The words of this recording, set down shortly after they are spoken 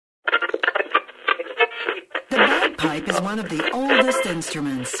bagpipe is one of the oldest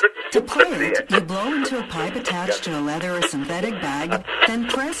instruments. To play it, you blow into a pipe attached to a leather or synthetic bag, then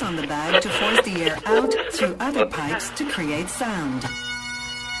press on the bag to force the air out through other pipes to create sound.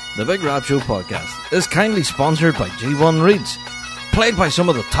 The Big Rab Show podcast is kindly sponsored by G1 Reeds, played by some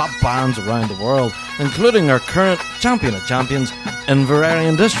of the top bands around the world, including our current champion of champions,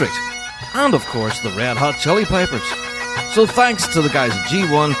 Inveraray District, and of course the Red Hot Chili Peppers. So thanks to the guys at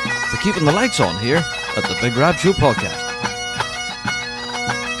G1 for keeping the lights on here at the Big Rab Show podcast.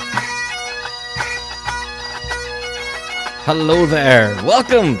 Hello there,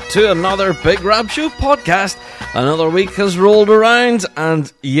 welcome to another Big Rab Show podcast. Another week has rolled around and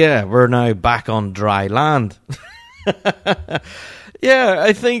yeah, we're now back on dry land. Yeah,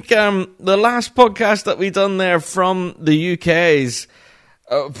 I think the last podcast that we done there from the UK's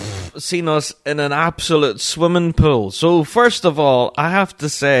seen us in an absolute swimming pool. So first of all, I have to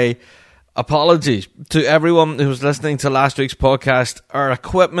say apologies to everyone who was listening to last week's podcast. Our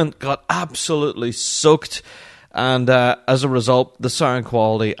equipment got absolutely soaked, and as a result, the sound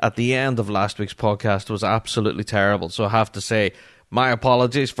quality at the end of last week's podcast was absolutely terrible. So I have to say my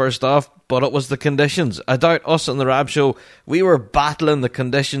apologies first off, but it was the conditions. I doubt us on the Rab Show, we were battling the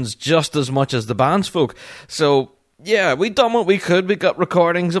conditions just as much as the band's folk. So yeah, we done what we could. We got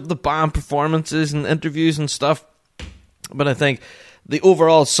recordings of the band performances and interviews and stuff. But I think the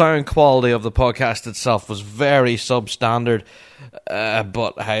overall sound quality of the podcast itself was very substandard.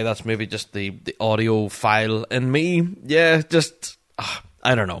 But hey, that's maybe just the audio file in me. Yeah, just,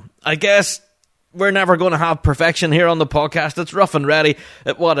 I don't know. I guess we're never going to have perfection here on the podcast. It's rough and ready.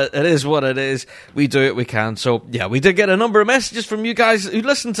 It is what it is. We do it, we can. So yeah, we did get a number of messages from you guys who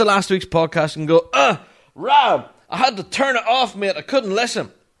listened to last week's podcast and go, Rob, I had to turn it off, mate. I couldn't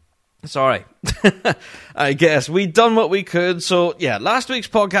listen. Sorry. I guess we done what we could. So yeah, last week's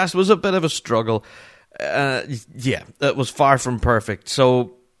podcast was a bit of a struggle. Yeah, it was far from perfect.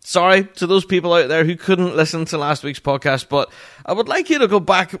 So sorry to those people out there who couldn't listen to last week's podcast, but I would like you to go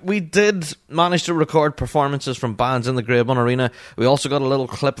back. We did manage to record performances from bands in the Greybull Arena. We also got a little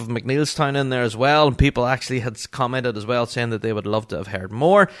clip of McNeilstown in there as well, and people actually had commented as well saying that they would love to have heard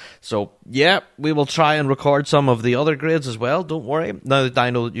more. So yeah, we will try and record some of the other grades as well, don't worry. Now that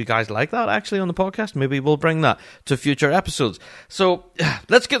I know that you guys like that actually on the podcast, maybe we'll bring that to future episodes. So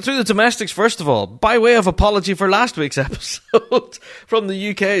let's get through the domestics first of all. By way of apology for last week's episode from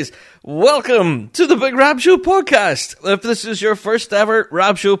the UK's, welcome to the Big Rab Show podcast. If this is your first ever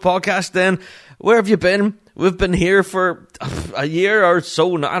Rab Show podcast, then where have you been? We've been here for a year or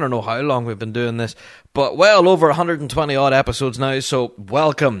so. I don't know how long we've been doing this, but well over 120 odd episodes now, so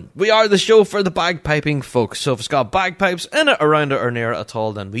welcome. We are the show for the bagpiping folks, so if it's got bagpipes in it, around it, or near it at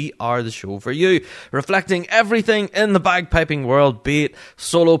all, then we are the show for you, reflecting everything in the bagpiping world, be it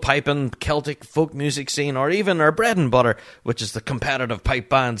solo piping, Celtic folk music scene, or even our bread and butter, which is the competitive pipe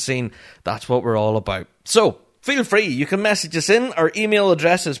band scene. That's what we're all about. So feel free, you can message us in. Our email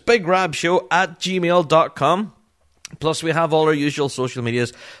address is bigrabshow@gmail.com. Plus, we have all our usual social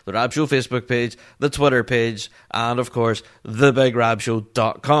medias, the Rab Show Facebook page, the Twitter page, and of course,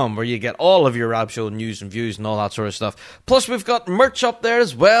 thebigrabshow.com, where you get all of your Rab Show news and views and all that sort of stuff. Plus, we've got merch up there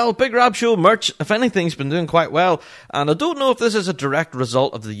as well, Big Rab Show merch, if anything's been doing quite well. And I don't know if this is a direct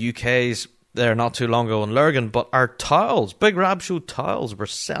result of the UK's there not too long ago in Lurgan, but our towels, Big Rab Show towels, were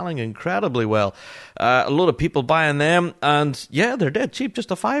selling incredibly well. A lot of people buying them, and yeah, they're dead cheap, just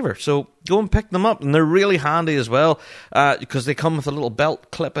 $5. So go and pick them up, and they're really handy as well, because they come with a little belt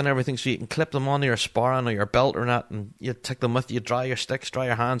clip and everything, so you can clip them onto your sporran or your belt or not, and you take them with you, dry your sticks, dry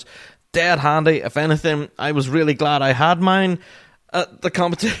your hands. Dead handy. If anything, I was really glad I had mine at the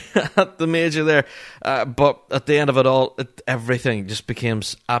competition, at the major there, but at the end of it all, everything just became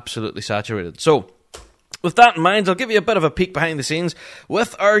absolutely saturated. So with that in mind, I'll give you a bit of a peek behind the scenes.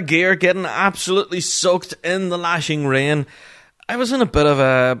 With our gear getting absolutely soaked in the lashing rain, I was in a bit of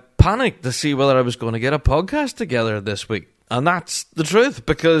a panic to see whether I was going to get a podcast together this week. And that's the truth,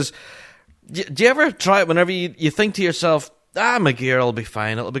 because do you ever try it whenever you think to yourself, my gear will be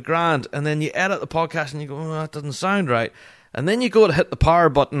fine, it'll be grand, and then you edit the podcast and you go, that doesn't sound right. And then you go to hit the power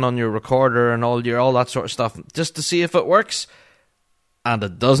button on your recorder and all that sort of stuff just to see if it works, and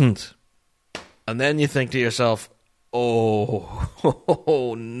it doesn't. And then you think to yourself,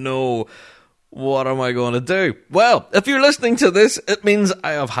 oh no, what am I going to do? Well, if you're listening to this, it means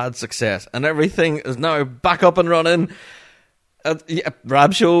I have had success and everything is now back up and running.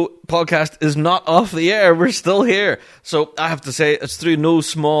 Rab Show podcast is not off the air. We're still here. So I have to say, it's through no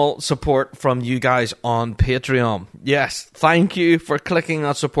small support from you guys on Patreon. Yes, thank you for clicking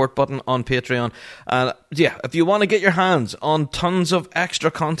that support button on Patreon. And if you want to get your hands on tons of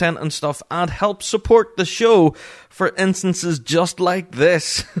extra content and stuff and help support the show for instances just like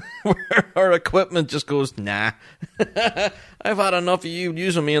this, where our equipment just goes, nah, I've had enough of you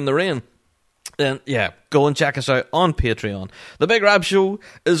using me in the rain. Then, go and check us out on Patreon. The Big Rab Show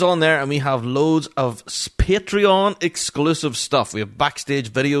is on there, and we have loads of Patreon exclusive stuff. We have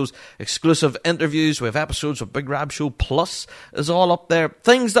backstage videos, exclusive interviews, we have episodes of Big Rab Show Plus is all up there.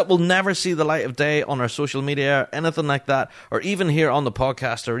 Things that will never see the light of day on our social media, or anything like that, or even here on the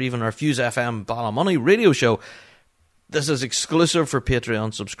podcast, or even our Fuse FM Ballymoney radio show. This is exclusive for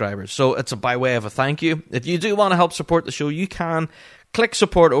Patreon subscribers, so it's by way of a thank you. If you do want to help support the show, you can click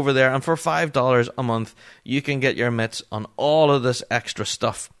support over there, and for $5 a month, you can get your mitts on all of this extra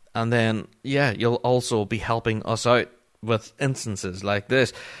stuff. And then, you'll also be helping us out with instances like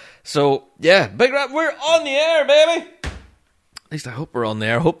this. So, Big Rab, we're on the air, baby! At least I hope we're on the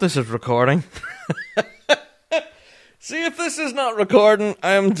air. I hope this is recording. See, if this is not recording,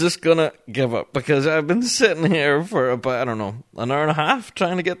 I'm just gonna give up, because I've been sitting here for about, an hour and a half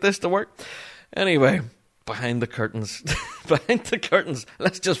trying to get this to work. Anyway, behind the curtains.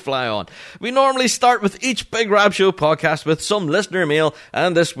 Let's just fly on. We normally start with each Big Rab Show podcast with some listener mail,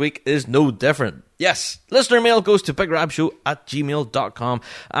 and this week is no different. Yes, listener mail goes to bigrabshow@gmail.com,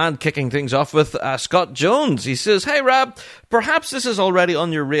 and kicking things off with Scott Jones. He says, "Hey Rab, perhaps this is already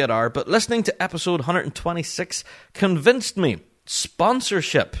on your radar, but listening to episode 126 convinced me.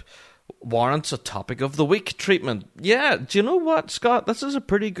 Sponsorship warrants a topic of the week treatment." Yeah, do you know what, Scott? This is a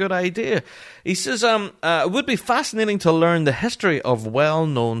pretty good idea. He says, it would be fascinating to learn the history of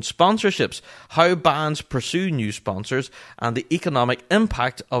well-known sponsorships, how bands pursue new sponsors, and the economic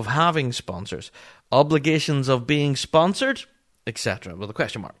impact of having sponsors, obligations of being sponsored, etc., with a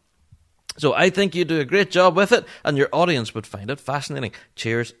question mark. So I think you do a great job with it, and your audience would find it fascinating.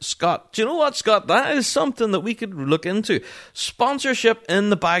 Cheers, Scott. Do you know what, Scott? That is something that we could look into. Sponsorship in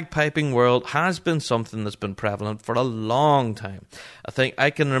the bagpiping world has been something that's been prevalent for a long time. I think I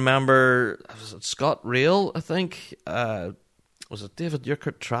can remember, was it Scott Rail, I think? Was it David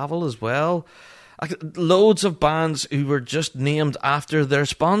Urquhart Travel as well? Loads of bands who were just named after their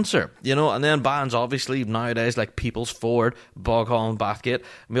sponsor, and then bands obviously nowadays like People's Ford, Boghall and Bathgate.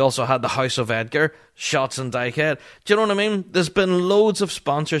 We also had the House of Edgar, Shots and Dykehead. Do you know what I mean? There's been loads of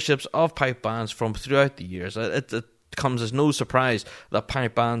sponsorships of pipe bands from throughout the years. It comes as no surprise that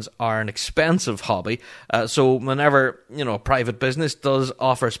pipe bands are an expensive hobby. So whenever, a private business does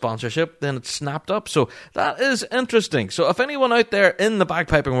offer sponsorship, then it's snapped up. So that is interesting. So if anyone out there in the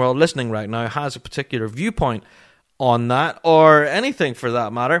bagpiping world listening right now has a particular viewpoint on that, or anything for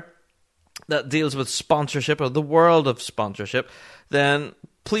that matter, that deals with sponsorship or the world of sponsorship, then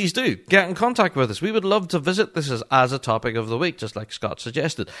please do get in contact with us. We would love to visit this as a topic of the week, just like Scott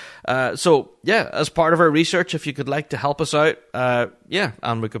suggested. So, as part of our research, if you could like to help us out,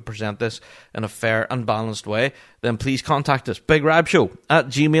 and we could present this in a fair and balanced way, then please contact us.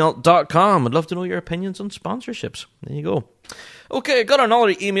 bigrabshow@gmail.com. I'd love to know your opinions on sponsorships. There you go. Okay, got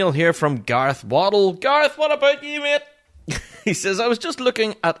another email here from Gareth Waddle. Gareth, what about you, mate? He says, "I was just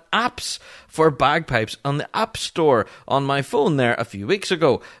looking at apps for bagpipes on the App Store on my phone there a few weeks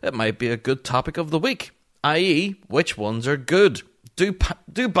ago. It might be a good topic of the week, i.e. which ones are good. Do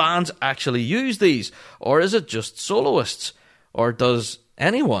bands actually use these, or is it just soloists? Or does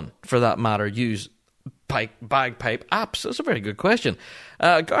anyone, for that matter, use bagpipe apps?" That's a very good question.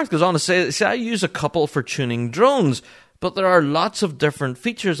 Garth goes on to say, "I use a couple for tuning drones, but there are lots of different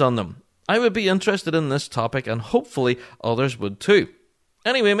features on them. I would be interested in this topic, and hopefully others would too.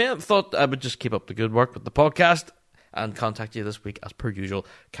 Anyway, mate, I thought I would just keep up the good work with the podcast and contact you this week as per usual.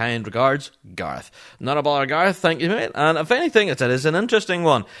 Kind regards, Gareth." Not a bother, Gareth. Thank you, mate. And if anything, it is an interesting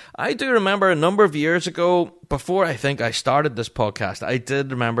one. I do remember a number of years ago, before I think I started this podcast, I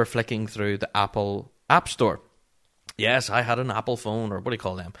did remember flicking through the Apple App Store. Yes, I had an Apple phone, or what do you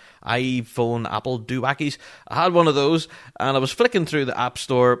call them? iPhone, Apple doohickeys. I had one of those, and I was flicking through the App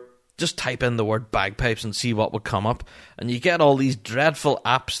Store. Just type in the word bagpipes and see what would come up. And you get all these dreadful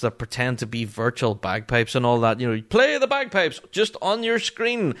apps that pretend to be virtual bagpipes and all that. You play the bagpipes just on your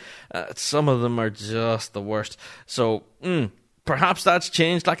screen. Some of them are just the worst. So, Perhaps that's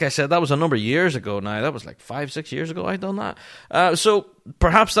changed. Like I said, that was a number of years ago now. That was like 5-6 years ago I'd done that. So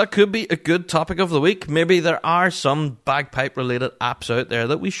perhaps that could be a good topic of the week. Maybe there are some bagpipe-related apps out there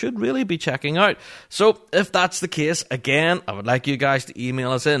that we should really be checking out. So if that's the case, again, I would like you guys to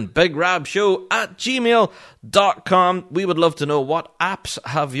email us in, bigrabshow@gmail.com. We would love to know what apps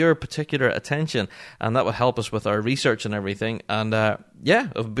have your particular attention, and that will help us with our research and everything. And yeah,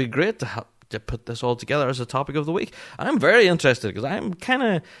 it would be great to put this all together as a topic of the week. I'm very interested because I'm kind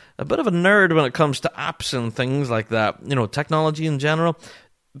of a bit of a nerd when it comes to apps and things like that. You know, technology in general.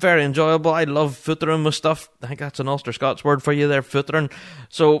 Very enjoyable. I love footering with stuff. I think that's an Ulster Scots word for you there, footering.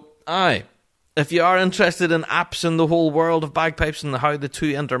 So, if you are interested in apps in the whole world of bagpipes and how the two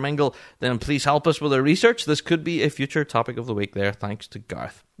intermingle, then please help us with our research. This could be a future topic of the week there, thanks to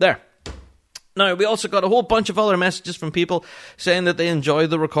Garth. There. Now, we also got a whole bunch of other messages from people saying that they enjoyed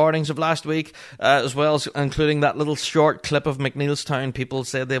the recordings of last week, as well as including that little short clip of McNeilstown. People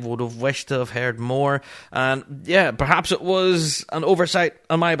said they would have wished to have heard more. And yeah, perhaps it was an oversight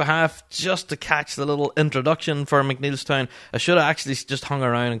on my behalf just to catch the little introduction for McNeilstown. I should have actually just hung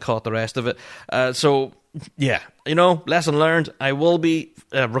around and caught the rest of it. So yeah, you know, lesson learned. I will be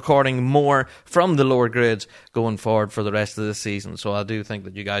recording more from the lower grades going forward for the rest of the season. So I do think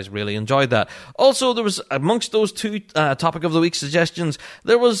that you guys really enjoyed that. Also, there was, amongst those two topic of the week suggestions,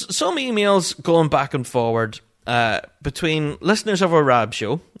 there was some emails going back and forward between listeners of our Rab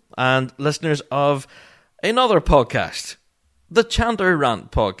show and listeners of another podcast, the Chanter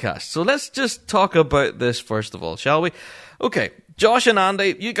Rant podcast. So let's just talk about this first of all, shall we? Okay. Josh and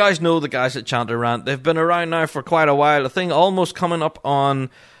Andy, you guys know the guys at Chanter Rant. They've been around now for quite a while. I think almost coming up on,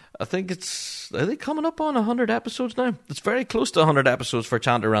 are they coming up on 100 episodes now? It's very close to 100 episodes for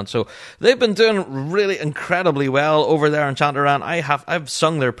Chanter Rant. So they've been doing really incredibly well over there on Chanter Rant. I've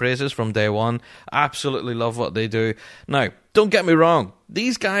sung their praises from day one. Absolutely love what they do. Now, don't get me wrong.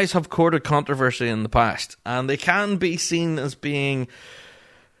 These guys have courted controversy in the past, and they can be seen as being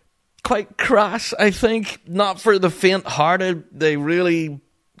quite crass, I think. Not for the faint-hearted. They really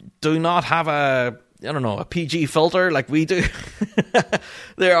do not have a PG filter like we do.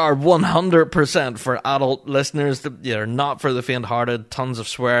 They are 100% for adult listeners. They're not for the faint-hearted. Tons of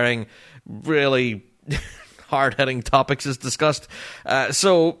swearing. Really hard-hitting topics is discussed.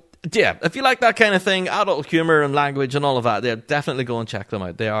 So, yeah, if you like that kind of thing, adult humour and language and all of that, definitely go and check them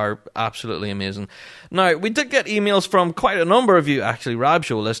out. They are absolutely amazing. Now, we did get emails from quite a number of you, actually, Rab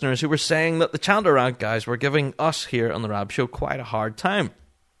Show listeners, who were saying that the Chanter Rant guys were giving us here on the Rab Show quite a hard time.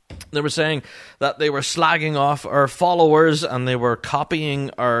 They were saying that they were slagging off our followers and they were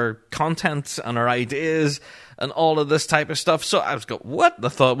copying our content and our ideas and all of this type of stuff. So I was going, what? I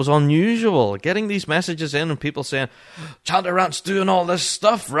thought it was unusual. Getting these messages in and people saying, Chanter Rant's doing all this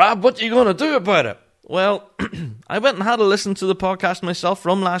stuff, Rab, what are you going to do about it? Well, I went and had a listen to the podcast myself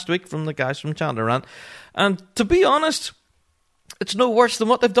from last week from the guys from Chanter Rant. And to be honest, it's no worse than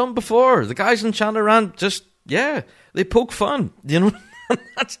what they've done before. The guys in Chanter Rant just, they poke fun, you know.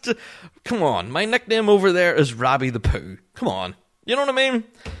 Come on, my nickname over there is Rabby the Pooh. Come on, you know what I mean?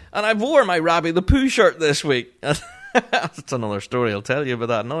 And I wore my Rabby the Pooh shirt this week. That's another story. I'll tell you about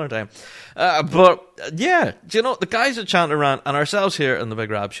that another time. But yeah, do you know, the guys at Chanter Rant and ourselves here in the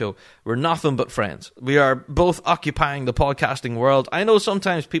Big Rab Show, we're nothing but friends. We are both occupying the podcasting world. I know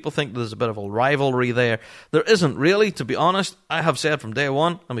sometimes people think there's a bit of a rivalry there. There isn't really, to be honest. I have said from day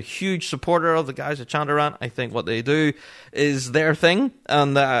one, I'm a huge supporter of the guys at Chanter Rant. I think what they do is their thing.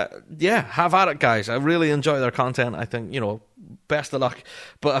 And have at it, guys. I really enjoy their content. I think, best of luck.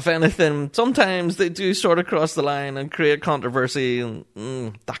 But if anything, sometimes they do sort of cross the line and create controversy,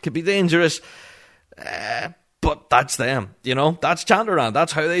 and that could be dangerous. But that's them, that's Chanter Rant.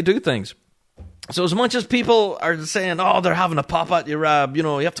 That's how they do things. So as much as people are saying, they're having a pop at you, Rab, you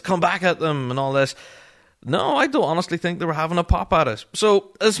have to come back at them and all this. No, I don't honestly think they were having a pop at us.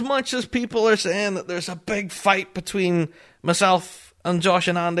 So as much as people are saying that there's a big fight between myself and Josh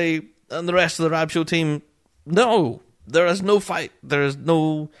and Andy and the rest of the Rab Show team, no. There is no fight. There is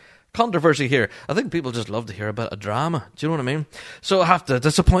no controversy here. I think people just love to hear about a drama. Do you know what I mean? So I have to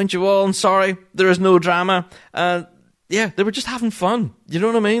disappoint you all. I'm sorry. There is no drama. They were just having fun. You know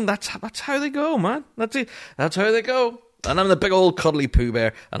what I mean? That's how they go, man. That's it. That's how they go. And I'm the big old cuddly Pooh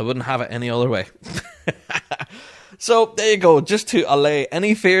Bear, and I wouldn't have it any other way. So there you go. Just to allay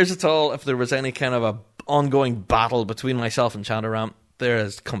any fears at all, if there was any kind of a ongoing battle between myself and Chanter Rant, there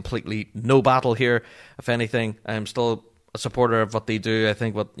is completely no battle here. If anything, I am still a supporter of what they do. I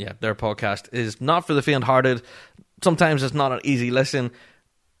think their podcast is not for the faint-hearted. Sometimes it's not an easy listen,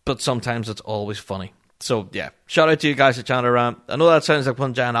 but sometimes it's always funny. So, shout out to you guys at Chanter Rant. I know that sounds like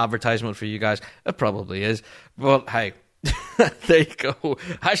one giant advertisement for you guys. It probably is. But, hey, There you go.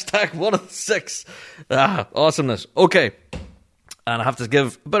 Hashtag 1 of 6. Awesomeness. Okay. And I have to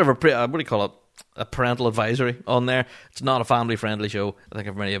give a bit of a parental advisory on there. It's not a family-friendly show. I think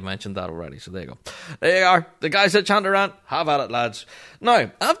I've already mentioned that already, so there you go. There you are. The guys at Chantarant, have at it, lads.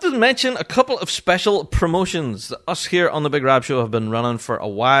 Now, I have to mention a couple of special promotions that us here on the Big Rab Show have been running for a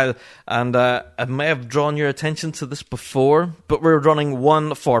while, and I may have drawn your attention to this before, but we're running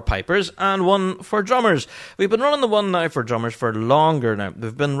one for pipers and one for drummers. We've been running the one now for drummers for longer now.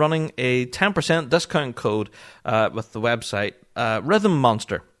 We've been running a 10% discount code with the website Rhythm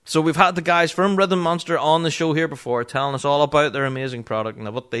Monster. So we've had the guys from Rhythm Monster on the show here before, telling us all about their amazing product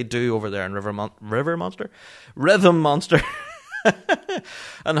and what they do over there in Rhythm Monster,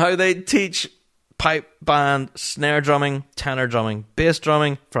 and how they teach pipe, band, snare drumming, tenor drumming, bass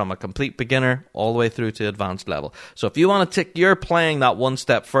drumming from a complete beginner all the way through to advanced level. So if you want to take your playing that one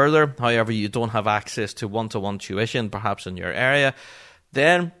step further, however you don't have access to one-to-one tuition perhaps in your area,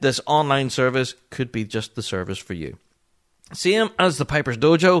 then this online service could be just the service for you. Same as the Piper's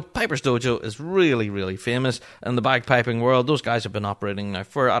Dojo. Piper's Dojo is really, really famous in the bagpiping world. Those guys have been operating now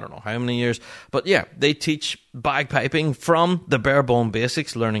for I don't know how many years. But yeah, they teach bagpiping from the bare bone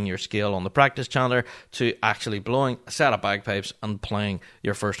basics, learning your scale on the practice chanter, to actually blowing a set of bagpipes and playing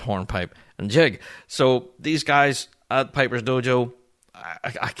your first hornpipe and jig. So these guys at Piper's Dojo,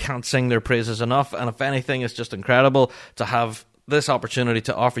 I can't sing their praises enough. And if anything, it's just incredible to have this opportunity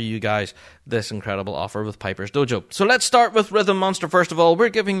to offer you guys this incredible offer with Piper's Dojo. So let's start with Rhythm Monster first of all. We're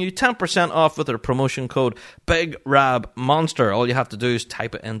giving you 10% off with our promotion code Big Rab Monster. All you have to do is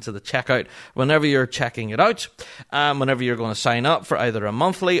type it into the checkout whenever you're checking it out. Whenever you're going to sign up for either a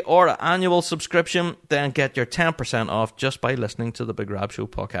monthly or an annual subscription, then get your 10% off just by listening to the Big Rab Show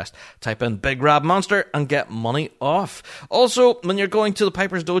podcast. Type in Big Rab Monster and get money off. Also, when you're going to the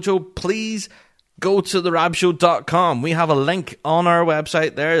Piper's Dojo, please go to therabshow.com. We have a link on our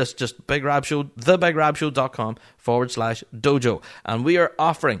website there. It's just thebigrabshow.com/dojo. And we are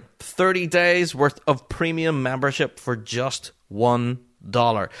offering 30 days worth of premium membership for just $1.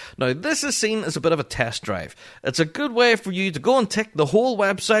 Now, this is seen as a bit of a test drive. It's a good way for you to go and tick the whole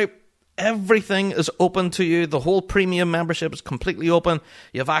website. Everything is open to you. The whole premium membership is completely open.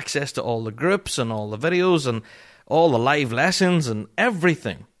 You have access to all the groups and all the videos and all the live lessons and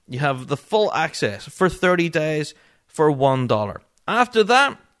everything. You have the full access for 30 days for $1. After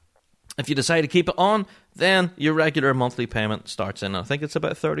that, if you decide to keep it on, then your regular monthly payment starts in. I think it's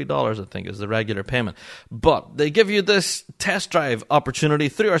about $30, I think, is the regular payment. But they give you this test drive opportunity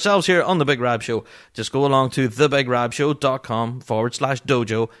through ourselves here on The Big Rab Show. Just go along to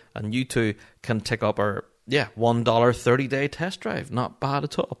thebigrabshow.com/dojo and you too can tick up our $1 30-day test drive. Not bad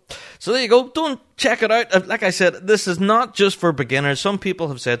at all. So there you go. Don't check it out. Like I said, this is not just for beginners. Some people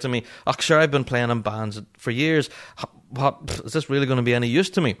have said to me, "Oh, sure, I've been playing in bands for years. What, is this really going to be any use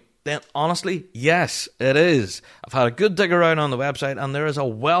to me?" Then honestly, yes, it is. I've had a good dig around on the website and there is a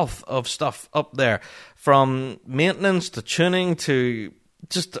wealth of stuff up there, from maintenance to tuning to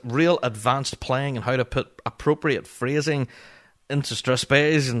just real advanced playing and how to put appropriate phrasing into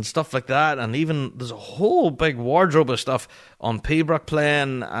strathspeys and stuff like that, and even there's a whole big wardrobe of stuff on pibroch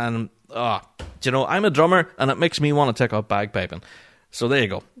playing, and I'm a drummer and it makes me want to take up bagpiping. So there you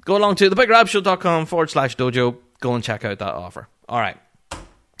go. Go along to thebigrabshow.com/dojo. Go and check out that offer. Alright,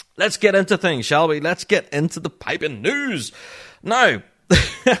 let's get into things, shall we? Let's get into the piping news. Now,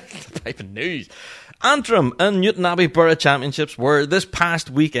 the piping news. Antrim and Newtownabbey Borough Championships were this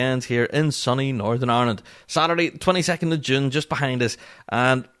past weekend here in sunny Northern Ireland. Saturday, 22nd of June, just behind us.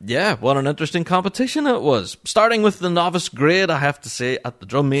 And yeah, what an interesting competition it was. Starting with the novice grade, I have to say, at the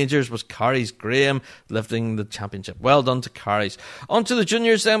drum majors was Carries Graham lifting the championship. Well done to Carries. On to the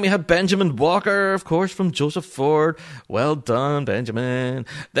juniors then, we had Benjamin Walker, of course, from Joseph Ford. Well done, Benjamin.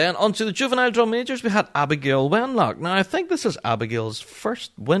 Then on to the juvenile drum majors, we had Abigail Wenlock. Now, I think this is Abigail's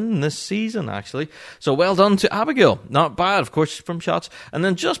first win this season, actually. So well done to Abigail. Not bad, of course, from shots. And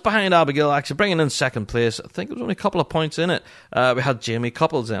then just behind Abigail, actually bringing in second place, I think it was only a couple of points in it, we had Jamie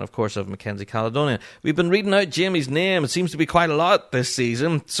Couples then, of course, of Mackenzie Caledonia. We've been reading out Jamie's name. It seems to be quite a lot this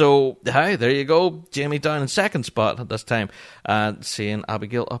season. So, hi, there you go. Jamie down in second spot at this time. And seeing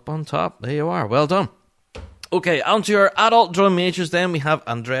Abigail up on top. There you are. Well done. Okay, on to our adult drum majors then. We have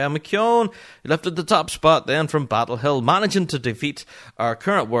Andrea McKeown, who lifted the top spot then from Battle Hill, managing to defeat our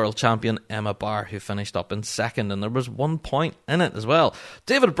current world champion Emma Barr, who finished up in second, and there was 1 point in it as well.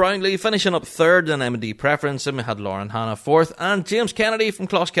 David Brownlee finishing up third in M&D preference, and we had Lauren Hanna fourth, and James Kennedy from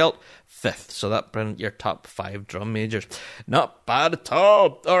Closkelt fifth. So that brings your top 5 drum majors. Not bad at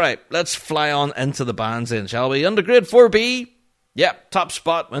all. Alright, let's fly on into the bands then, shall we? Under grade 4B, Yep, top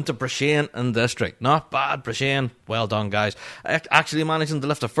spot went to Brashane and District. Not bad, Brashane. Well done, guys. Actually managing to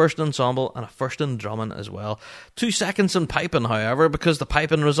lift a first ensemble and a first in drumming as well. 2 seconds in piping, however, because the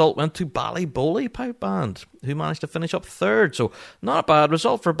piping result went to Ballybowly Pipe Band, who managed to finish up third. So not a bad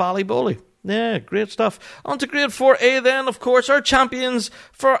result for Ballybowly. Yeah, great stuff. On to Grade 4A then, of course, our champions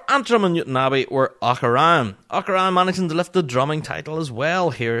for Antrim and Newtownabbey were Augherain. Augherain managing to lift the drumming title as well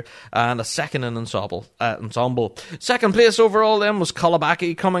here, and a second in ensemble. Second place overall then was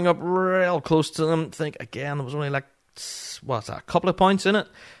Collabackie, coming up real close to them. I think, again, it was only like, what's that, a couple of points in it?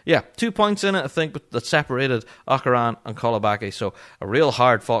 Yeah, 2 points in it, I think, that separated Augherain and Collabackie. So a real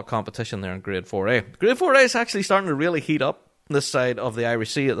hard-fought competition there in Grade 4A. Grade 4A is actually starting to really heat up this side of the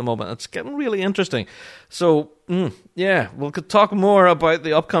Irish Sea at the moment. It's getting really interesting. So, yeah, we'll talk more about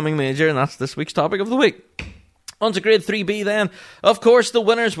the upcoming major, and that's this week's topic of the week. On to Grade 3B then. Of course, the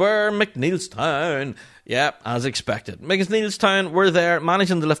winners were McNeilstown. Yeah, as expected. McNeilstown were there,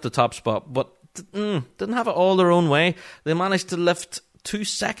 managing to lift the top spot, but didn't have it all their own way. They managed to lift 2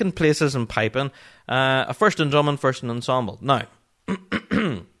 second places in piping, a first in drumming, first in ensemble. Now,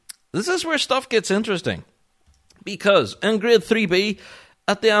 this is where stuff gets interesting. Because in Grade 3B,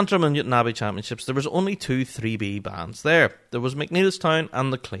 at the Antrim and Newtownabbey Championships, there was only 2 3B bands there. There was McNeilstown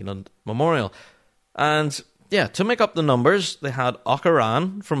and the Cleveland Memorial. And, yeah, to make up the numbers, they had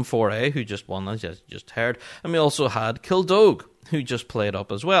Augherain from 4A, who just won, as you just heard. And we also had Kildogue, who just played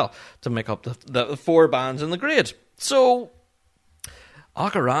up as well, to make up the 4 bands in the grade. So,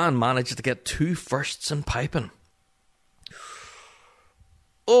 Augherain managed to get 2 firsts in piping.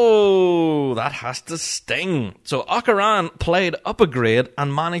 Oh, that has to sting. So Augherain played up a grade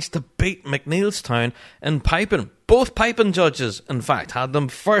and managed to beat McNeilstown in piping. Both piping judges, in fact, had them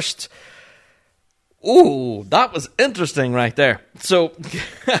first. Oh, that was interesting right there. So,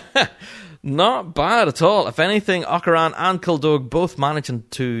 not bad at all. If anything, Augherain and Kildogue both managing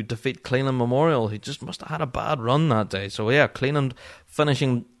to defeat Cleveland Memorial, who just must have had a bad run that day. So yeah, Cleveland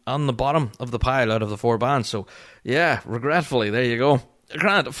finishing on the bottom of the pile out of the 4 bands. So yeah, regretfully, there you go.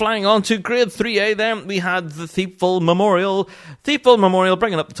 Grant, flying on to Grade 3A then, we had the Thiepval Memorial. Thiepval Memorial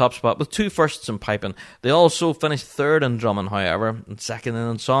bringing up the top spot with 2 firsts in piping. They also finished third in drumming, however, and second in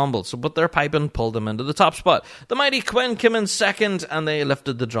ensemble. But their piping pulled them into the top spot. The Mighty Quinn came in second, and they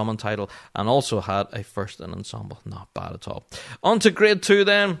lifted the drumming title, and also had a first in ensemble. Not bad at all. On to Grade 2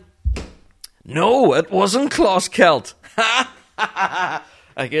 then. No, it wasn't Closkelt.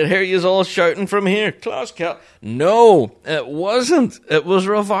 I can hear you all shouting from here. Closkelt. No, it wasn't. It was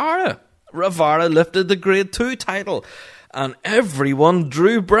Ravara. Ravara lifted the Grade 2 title. And everyone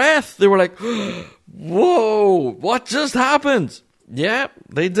drew breath. They were like, whoa, what just happened? Yeah,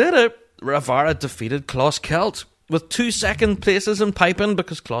 they did it. Ravara defeated Closkelt with 2 second places in piping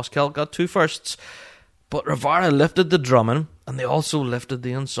because Closkelt got 2 firsts. But Ravara lifted the drumming, and they also lifted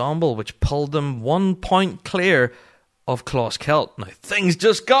the ensemble, which pulled them 1 point clear of Closkelt. Now, things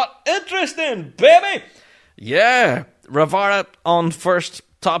just got interesting, baby! Yeah, Ravara on first,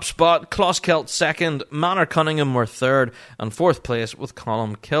 top spot, Closkelt second, Manor Cunningham were third, and 4th place with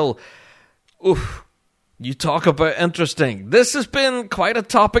Columkill. Oof, you talk about interesting. This has been quite a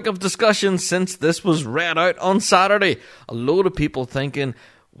topic of discussion since this was read out on Saturday. A load of people thinking,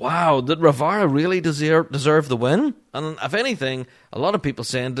 wow, did Ravara really deserve the win? And if anything, a lot of people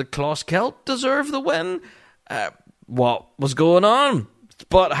saying, did Closkelt deserve the win? What was going on?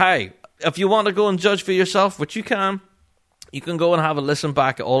 But hey, if you want to go and judge for yourself, which you can go and have a listen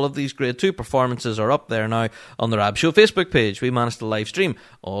back. All of these Grade 2 performances are up there now on the Rab Show Facebook page. We managed to live stream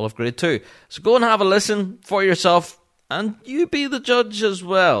all of Grade 2. So go and have a listen for yourself, and you be the judge as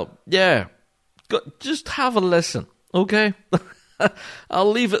well. Yeah, just have a listen, okay? I'll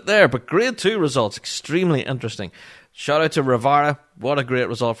leave it there. But Grade 2 results, extremely interesting. Shout out to Ravara. What a great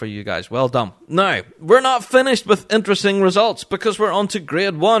result for you guys. Well done. Now, we're not finished with interesting results because we're on to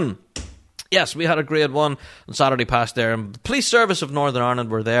Grade 1. Yes, we had a Grade 1 on Saturday past there, and the Police Service of Northern Ireland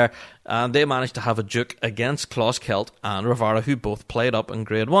were there, and they managed to have a duke against Closkelt and Ravara, who both played up in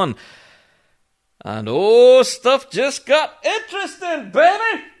Grade 1. And oh, stuff just got interesting,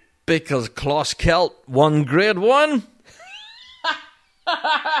 baby! Because Closkelt won Grade 1.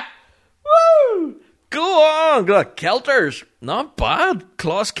 Woo! Go on, Kelters. Not bad.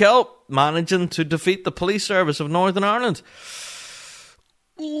 Closkelt managing to defeat the Police Service of Northern Ireland.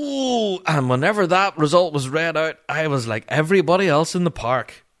 Ooh, and whenever that result was read out, I was like everybody else in the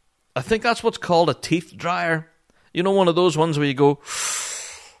park. I think that's what's called a teeth dryer. You know, one of those ones where you go,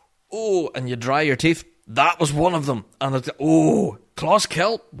 oh, and you dry your teeth. That was one of them. And it's, oh,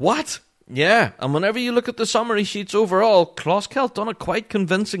 Closkelt, what? Yeah, and whenever you look at the summary sheets overall, Closkelt done it quite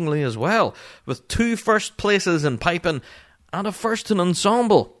convincingly as well, with 2 first places in piping and a first in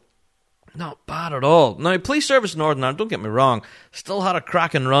ensemble. Not bad at all. Now, Police Service Northern Ireland, don't get me wrong, still had a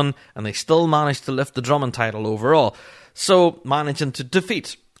cracking run, and they still managed to lift the Drummond title overall. So, managing to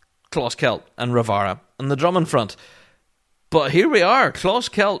defeat Closkelt and Ravara on the Drummond front. But here we are.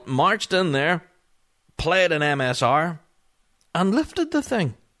 Closkelt marched in there, played an MSR, and lifted the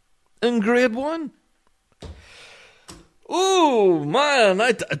thing in Grade 1. Ooh, man,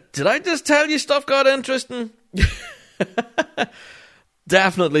 did I just tell you stuff got interesting?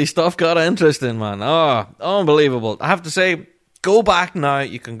 Definitely stuff got interesting, man. Oh, unbelievable. I have to say, go back now.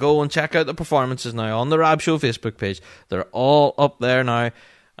 You can go and check out the performances now on the Rab Show Facebook page. They're all up there now.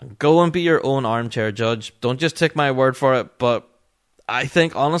 And go and be your own armchair judge. Don't just take my word for it. But I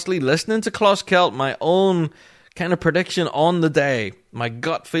think, honestly, listening to Closkelt, my own kind of prediction on the day, my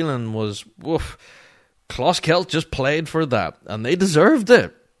gut feeling was, woof, Closkelt just played for that. And they deserved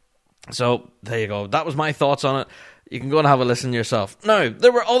it. So, there you go. That was my thoughts on it. You can go and have a listen yourself. Now,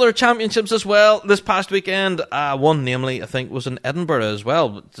 there were other championships as well this past weekend. One, namely, I think, was in Edinburgh as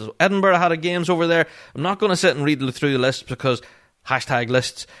well. So Edinburgh had a games over there. I'm not going to sit and read through the list because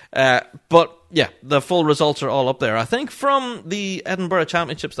 #lists. But, yeah, the full results are all up there. I think from the Edinburgh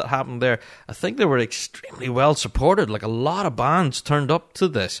Championships that happened there, I think they were extremely well supported. Like, a lot of bands turned up to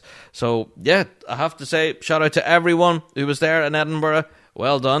this. So, yeah, I have to say, shout out to everyone who was there in Edinburgh.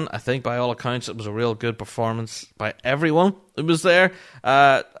 Well done. I think by all accounts it was a real good performance by everyone who was there.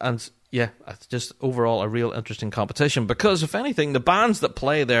 And yeah, just overall a real interesting competition because if anything, the bands that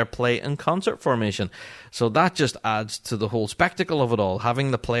play there play in concert formation. So that just adds to the whole spectacle of it all,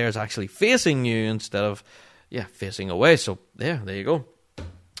 having the players actually facing you instead of, facing away. So there you go.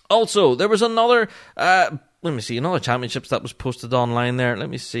 Also, there was another... another championships that was posted online there. Let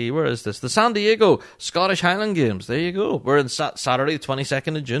me see, where is this? The San Diego Scottish Highland Games. There you go. We're in Saturday the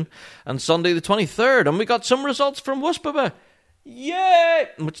 22nd of June and Sunday the 23rd. And we got some results from Wuspaba. Yay!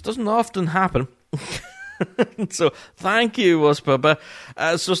 Which doesn't often happen. So, thank you, Wuspaba.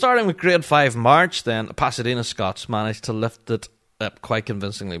 So, starting with Grade 5 March, then, Pasadena Scots managed to lift it quite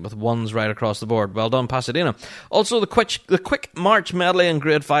convincingly with ones right across the board. Well done, Pasadena. Also, the quick March medley in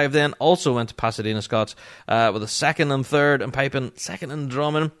Grade 5 then also went to Pasadena Scots with a second and third in piping, second in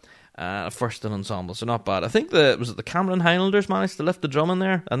drumming, first in ensemble. So not bad. I think the Cameron Highlanders managed to lift the drum in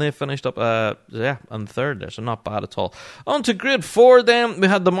there and they finished up on third there, so not bad at all. On to Grade 4 then. We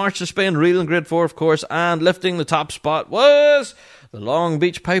had the March to Spain reel in Grade 4, of course, and lifting the top spot was the Long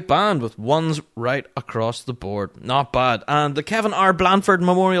Beach Pipe Band with ones right across the board. Not bad. And the Kevin R. Blanford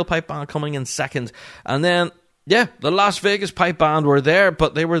Memorial Pipe Band coming in second. And then, the Las Vegas Pipe Band were there,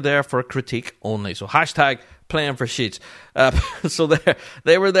 but they were there for critique only. So #playing for sheets. So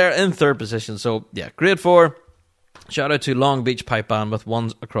they were there in third position. So, Grade 4. Shout out to Long Beach Pipe Band with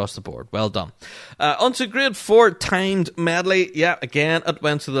ones across the board. Well done. On to Grade 4 timed medley. Again, it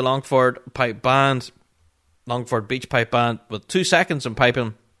went to the Longford Pipe Band. Longford Beach Pipe Band with 2 seconds in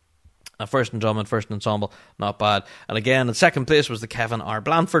piping, first in drum and first in ensemble, not bad. And again, in second place was the Kevin R.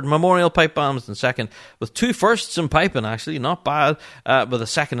 Blanford Memorial Pipe Band, was in second with 2 firsts in piping, actually, not bad, with a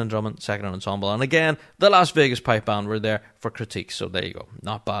second in drum and second in ensemble. And again, the Las Vegas Pipe Band were there for critique, so there you go,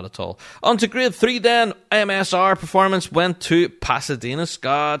 not bad at all. On to Grade 3 then, MSR performance went to Pasadena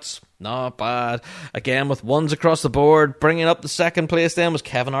Scots. Not bad. Again, with ones across the board. Bringing up the second place then was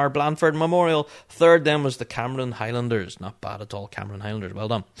Kevin R. Blanford Memorial. Third then was the Cameron Highlanders. Not bad at all, Cameron Highlanders. Well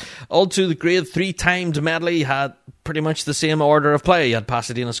done. All to the Grade 3 timed medley had pretty much the same order of play. You had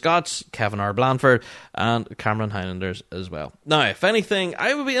Pasadena Scots, Kevin R. Blanford, and Cameron Highlanders as well. Now, if anything,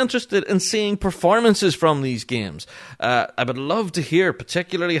 I would be interested in seeing performances from these games. I would love to hear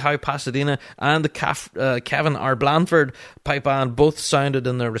particularly how Pasadena and the Kevin R. Blanford Pipe Band both sounded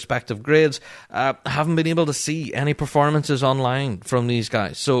in their respective grades. I haven't been able to see any performances online from these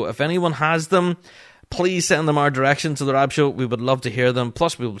guys. So if anyone has them, please send them our direction to the Rab Show. We would love to hear them.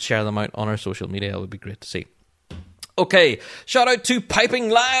 Plus, we will share them out on our social media. It would be great to see. Okay, shout out to Piping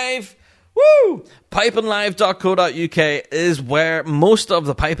Live. Woo! Pipinglive.co.uk is where most of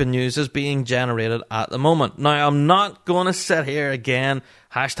the piping news is being generated at the moment. Now, I'm not going to sit here again,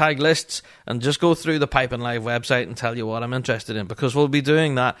 #lists, and just go through the Piping Live website and tell you what I'm interested in, because we'll be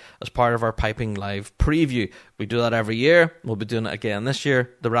doing that as part of our Piping Live preview. We do that every year. We'll be doing it again this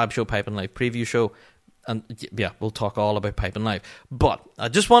year, the Rab Show Piping Live preview show. And we'll talk all about Piping Live. But I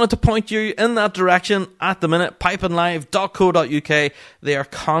just wanted to point you in that direction at the minute. Pipinglive.co.uk. They are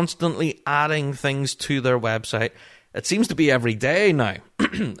constantly adding things to their website. It seems to be every day now.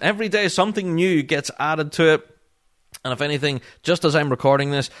 Every day something new gets added to it. And if anything, just as I'm recording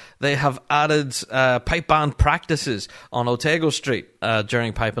this, they have added pipe band practices on Otago Street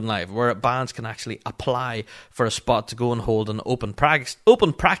during Piping Live, where bands can actually apply for a spot to go and hold an open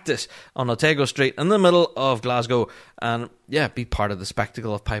practice on Otago Street in the middle of Glasgow, and be part of the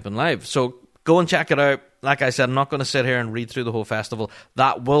spectacle of Piping Live. So go and check it out. Like I said, I'm not going to sit here and read through the whole festival.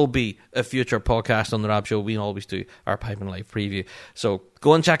 That will be a future podcast on the Rab Show. We always do our Piping Live preview. So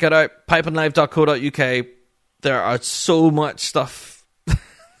go and check it out, pipinglive.co.uk. There are so much stuff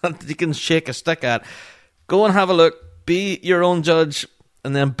that you can shake a stick at. Go and have a look, be your own judge,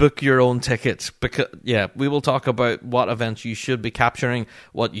 and then book your own tickets. Because we will talk about what events you should be capturing,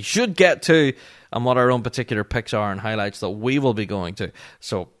 what you should get to, and what our own particular picks are and highlights that we will be going to.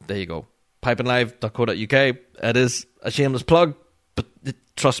 So there you go, pipinglive.co.uk. It is a shameless plug, but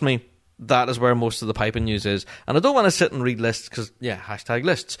trust me, that is where most of the piping news is. And I don't want to sit and read lists because, hashtag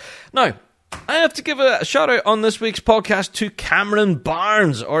lists. Now, I have to give a shout out on this week's podcast to Cameron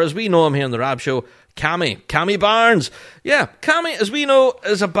Barnes, or as we know him here on the Rab Show, Cammy Barnes. Yeah, Cammy, as we know,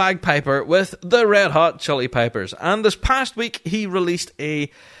 is a bagpiper with the Red Hot Chili Peppers. And this past week, he released a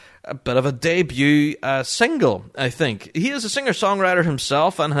bit of a debut single, I think. He is a singer-songwriter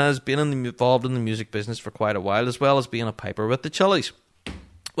himself and has been involved in the music business for quite a while, as well as being a piper with the Chili's.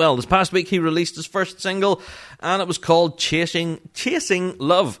 Well, this past week he released his first single, and it was called Chasing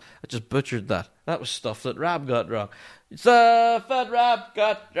Love. I just butchered that. That was stuff that Rab got wrong. Stuff that Rab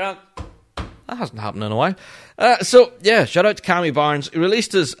got drunk. That hasn't happened in a while. Shout out to Cammy Barnes. He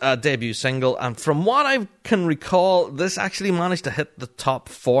released his debut single, and from what I can recall, this actually managed to hit the top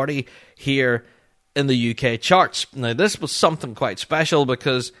 40 here in the UK charts. Now, this was something quite special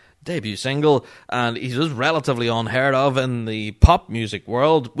because debut single, and he was relatively unheard of in the pop music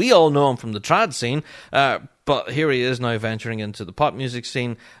world. We all know him from the trad scene, but here he is now venturing into the pop music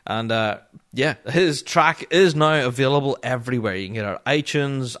scene, and his track is now available everywhere. You can get it on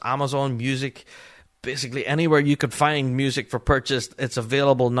iTunes, Amazon Music, basically anywhere you could find music for purchase, it's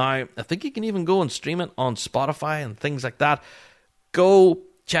available now. I think you can even go and stream it on Spotify and things like that. Go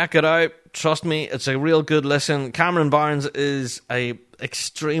check it out. Trust me, it's a real good listen. Cameron Barnes is a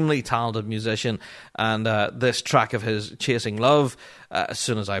extremely talented musician, and this track of his, Chasing Love, as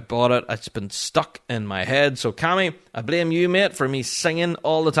soon as I bought it, it's been stuck in my head. So Cammy, I blame you, mate, for me singing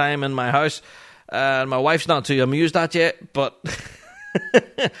all the time in my house. My wife's not too amused at yet, but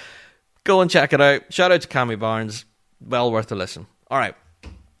go and check it out. Shout out to Cammy Barnes. Well worth a listen. Alright,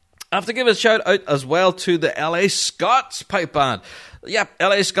 I have to give a shout out as well to the LA Scots pipe band. Yeah,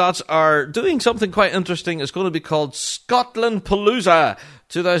 LA Scots are doing something quite interesting. It's going to be called Scotland Palooza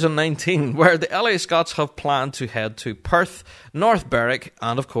 2019, where the LA Scots have planned to head to Perth, North Berwick,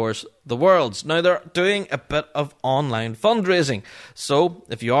 and of course the Worlds. Now they're doing a bit of online fundraising, so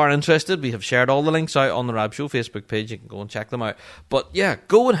if you are interested, we have shared all the links out on the Rab Show Facebook page. You can go and check them out. But yeah,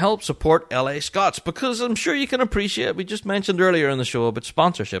 go and help support LA Scots, because I'm sure you can appreciate, we just mentioned earlier in the show about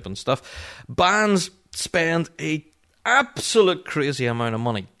sponsorship and stuff. Bands spend a absolute crazy amount of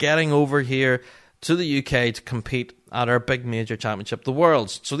money getting over here to the UK to compete at our big major championship, the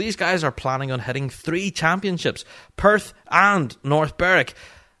Worlds. So these guys are planning on hitting 3 championships, Perth and North Berwick,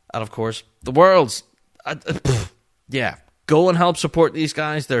 and of course the Worlds. Go and help support these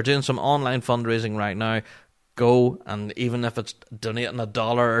guys. They're doing some online fundraising right now. Go, and even if it's donating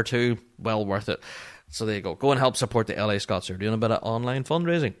 $1 or $2, well worth it. So there you go. Go and help support the LA Scots. They're doing a bit of online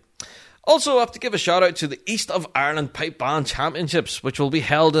fundraising. Also, I have to give a shout out to the East of Ireland Pipe Band Championships, which will be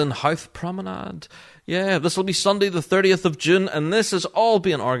held in Howth Promenade. Yeah, this will be Sunday the 30th of June, and this is all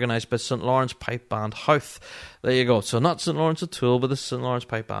being organised by St Lawrence Pipe Band Howth. There you go. So not St Lawrence O'Toole, but the St Lawrence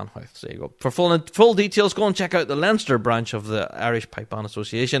Pipe Band Howth. There you go. For full details, go and check out the Leinster branch of the Irish Pipe Band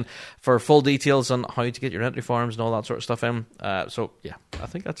Association for full details on how to get your entry forms and all that sort of stuff in. I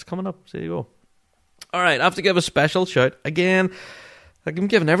think that's coming up. So there you go. All right, I have to give a special shout again. I'm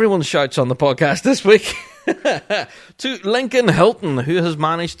giving everyone shouts on the podcast this week to Lincoln Hilton, who has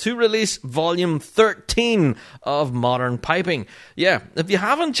managed to release volume 13 of Modern Piping. Yeah, if you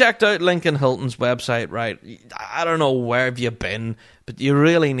haven't checked out Lincoln Hilton's website, right, I don't know where have you been, but you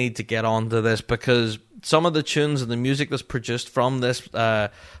really need to get onto this, because some of the tunes and the music that's produced from this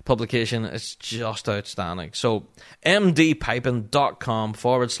publication is just outstanding. So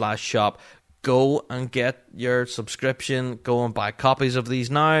mdpiping.com/shop. Go and get your subscription. Go and buy copies of these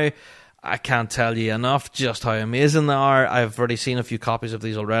now. I can't tell you enough just how amazing they are. I've already seen a few copies of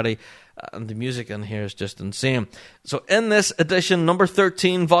these already, and the music in here is just insane. So in this edition, number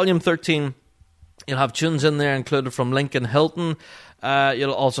 13, volume 13, you'll have tunes in there included from Lincoln Hilton.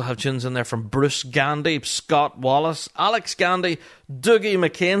 You'll also have tunes in there from Bruce Gandy, Scott Wallace, Alex Gandy, Dougie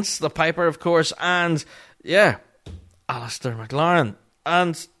McCain's, the piper, of course, and yeah, Alistair McLaren.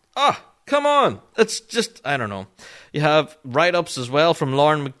 And, come on. It's just, I don't know. You have write-ups as well from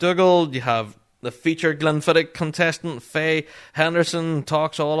Lauren McDougall. You have the featured Glenfiddich contestant, Faye Henderson,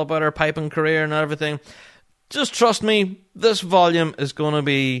 talks all about her piping career and everything. Just trust me, this volume is going to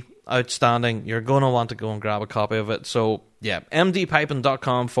be outstanding. You're going to want to go and grab a copy of it. So, yeah,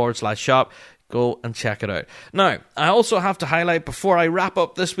 mdpiping.com/shop. Go and check it out. Now, I also have to highlight before I wrap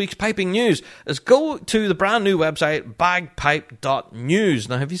up this week's piping news is go to the brand new website, bagpipe.news.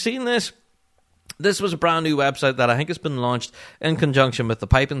 Now, have you seen this? This was a brand new website that I think has been launched in conjunction with the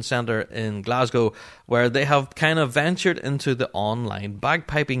Piping Centre in Glasgow, where they have kind of ventured into the online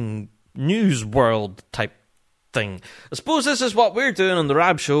bagpiping news world type thing. I suppose this is what we're doing on the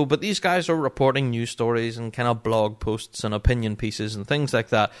Rab Show, but these guys are reporting news stories and kind of blog posts and opinion pieces and things like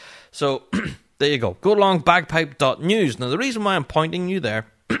that. So, there you go. Go along, bagpipe.news. Now, the reason why I'm pointing you there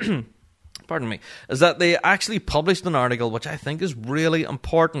pardon me, is that they actually published an article which I think is really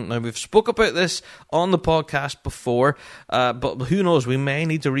important. Now, we've spoke about this on the podcast before, but who knows, we may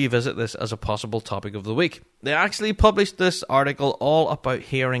need to revisit this as a possible topic of the week. They actually published this article all about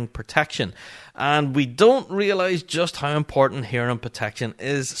hearing protection, and we don't realise just how important hearing protection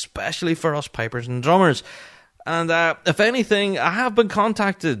is, especially for us pipers and drummers. And if anything, I have been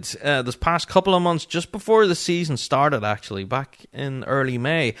contacted this past couple of months, just before the season started, actually, back in early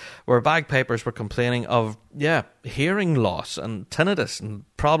May, where bagpipers were complaining of, hearing loss and tinnitus and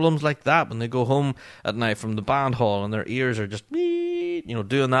problems like that when they go home at night from the band hall and their ears are just,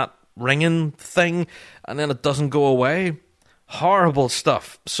 doing that ringing thing, and then it doesn't go away. Horrible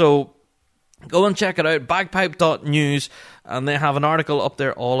stuff. So go and check it out, bagpipe.news, and they have an article up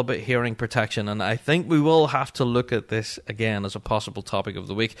there all about hearing protection, and I think we will have to look at this again as a possible topic of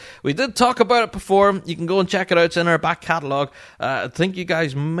the week. We did talk about it before. You can go and check it out. It's in our back catalogue. I think you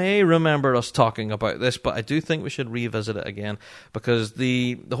guys may remember us talking about this, but I do think we should revisit it again, because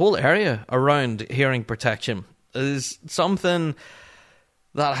the whole area around hearing protection is something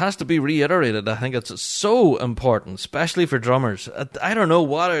that has to be reiterated. I think it's so important, especially for drummers. I don't know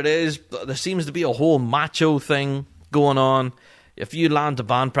what it is, but there seems to be a whole macho thing going on. If you land to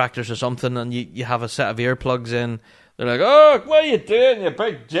band practice or something and you have a set of earplugs in, they're like, "Oh, what are you doing, you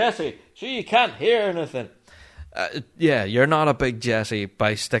big Jesse? Sure, you can't hear anything." You're not a big Jesse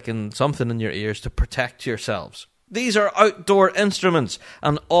by sticking something in your ears to protect yourselves. These are outdoor instruments,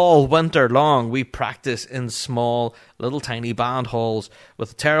 and all winter long we practice in small, little tiny band halls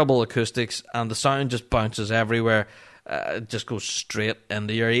with terrible acoustics, and the sound just bounces everywhere. It just goes straight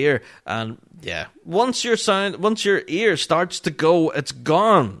into your ear, and once your ear starts to go, it's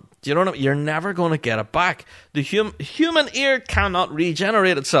gone. Do you know what I mean? You're never going to get it back. The human ear cannot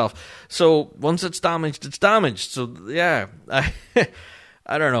regenerate itself. So once it's damaged, it's damaged. So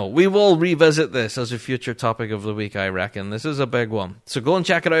I don't know. We will revisit this as a future topic of the week, I reckon. This is a big one. So go and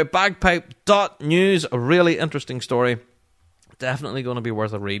check it out. Bagpipe.news. A really interesting story. Definitely going to be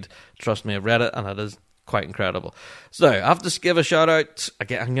worth a read. Trust me, I've read it and it is quite incredible. So I have to give a shout out.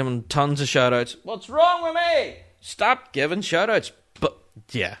 Again, I'm giving tons of shout outs. What's wrong with me? Stop giving shout outs. But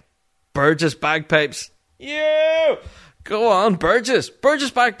Burgess Bagpipes. Go on, Burgess.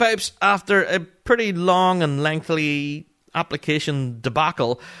 Burgess Bagpipes, after a pretty long and lengthy application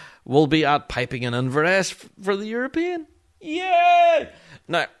debacle, will be at Piping in Inverness for the European.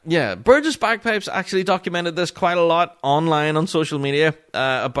 Now, Burgess Bagpipes actually documented this quite a lot online on social media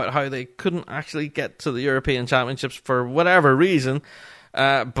about how they couldn't actually get to the European Championships for whatever reason.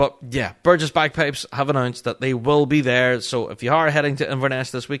 But Burgess Bagpipes have announced that they will be there. So if you are heading to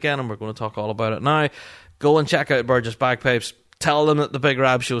Inverness this weekend, and we're going to talk all about it now, go and check out Burgess Bagpipes. Tell them that the Big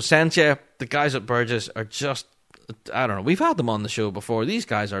Rab Show sent you. The guys at Burgess are just, I don't know, we've had them on the show before. These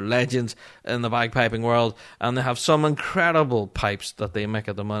guys are legends in the bagpiping world, and they have some incredible pipes that they make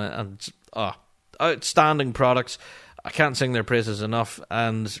at the minute, and outstanding products. I can't sing their praises enough,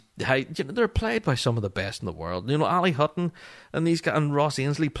 and they're played by some of the best in the world. You know, Ali Hutton and these guys and Ross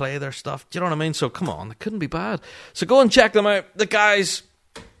Ainsley play their stuff. Do you know what I mean? So come on, it couldn't be bad. So go and check them out. The guys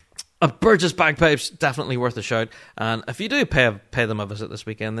at Burgess Bagpipes, definitely worth a shout. And if you do pay them a visit this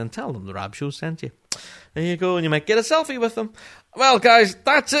weekend, then tell them the Rab Show sent you. There you go, and you might get a selfie with them. Well, guys,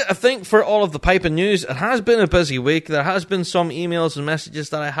 that's it, I think, for all of the piping news. It has been a busy week. There has been some emails and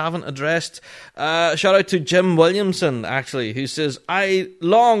messages that I haven't addressed. Shout out to Jim Williamson, actually, who says, "I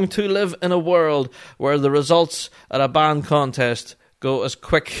long to live in a world where the results at a band contest go as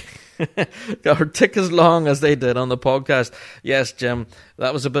quick or tick as long as they did on the podcast." Yes, Jim,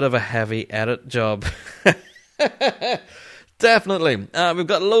 that was a bit of a heavy edit job. Definitely. We've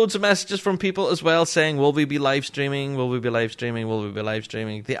got loads of messages from people as well saying, will we be live streaming? Will we be live streaming? Will we be live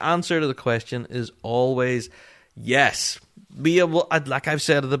streaming? The answer to the question is always Yes. Like I've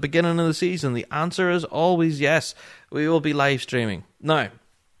said at the beginning of the season, the answer is always yes. We will be live streaming. Now,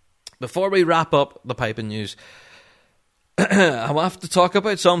 before we wrap up the piping news, I have to talk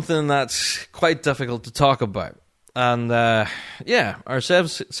about something that's quite difficult to talk about. And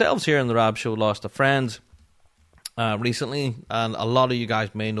ourselves here in the Rab Show lost a friend recently, and a lot of you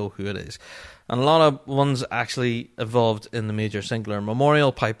guys may know who it is. And a lot of ones actually involved in the Major Sinclair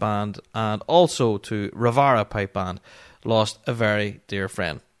Memorial Pipe Band and also to Ravara Pipe Band lost a very dear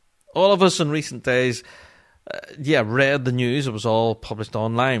friend. All of us in recent days read the news. It was all published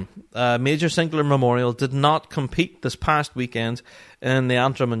online. Major Sinclair Memorial did not compete this past weekend in the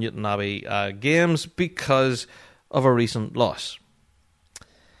Antrim and Newtownabbey Games because of a recent loss.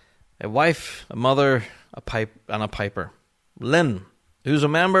 A wife, a mother, a pipe and a piper. Lynn, who's a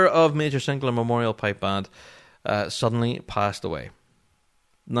member of Major Sinclair Memorial Pipe Band, suddenly passed away.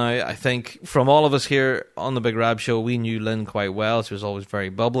 Now, I think from all of us here on the Big Rab Show, we knew Lynn quite well. She was always very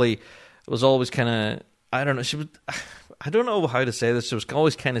bubbly. It was always kind of, I don't know how to say this. She was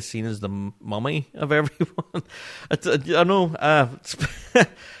always kind of seen as the mummy of everyone.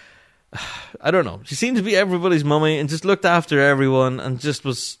 I don't know. She seemed to be everybody's mummy and just looked after everyone and just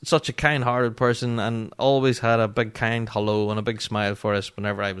was such a kind-hearted person and always had a big kind hello and a big smile for us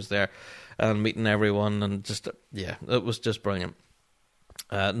whenever I was there and meeting everyone, and just, it was just brilliant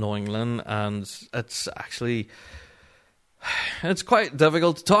knowing Lynn. And it's quite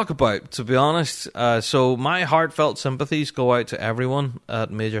difficult to talk about, to be honest. So my heartfelt sympathies go out to everyone at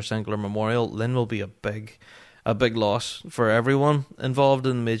Major Sinclair Memorial. Lynn will be a big loss for everyone involved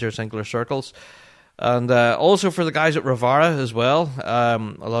in Major Sinclair circles, and also for the guys at Ravara as well. A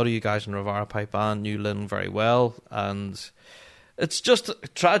lot of you guys in Ravara Pipe Band knew Lynn very well, and it's just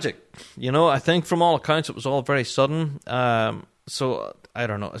tragic. I think from all accounts it was all very sudden, so I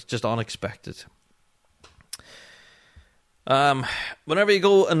don't know, it's just unexpected. Whenever you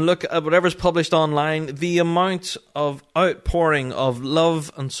go and look at whatever's published online, the amount of outpouring of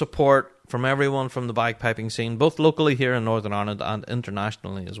love and support from everyone from the bagpiping scene, both locally here in Northern Ireland and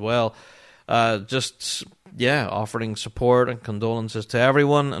internationally as well. Offering support and condolences to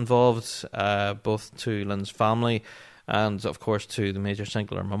everyone involved, both to Lynn's family and, of course, to the Major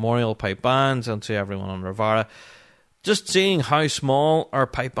Sinclair Memorial Pipe Band and to everyone on Ravara. Just seeing how small our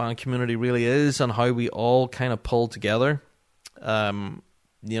pipe band community really is and how we all kind of pull together.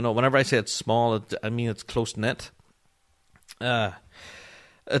 Whenever I say it's small, I mean it's close-knit.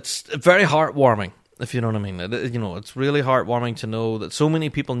 It's very heartwarming, if you know what I mean. It's really heartwarming to know that so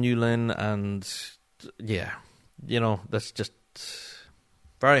many people knew Lynn, and that's just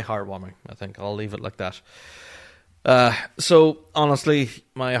very heartwarming. I think I'll leave it like that. So honestly,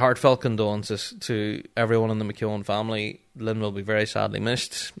 my heartfelt condolences to everyone in the McKeown family. Lynn will be very sadly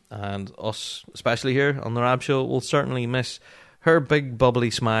missed, and us, especially here on the Rab Show, will certainly miss her big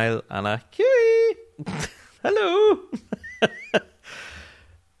bubbly smile and a Kiwi. Hello.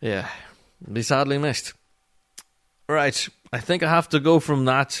 Yeah, be sadly missed. Right, I think I have to go from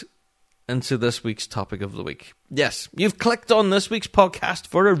that into this week's topic of the week. Yes, you've clicked on this week's podcast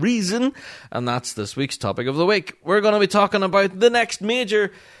for a reason, and that's this week's topic of the week. We're going to be talking about the next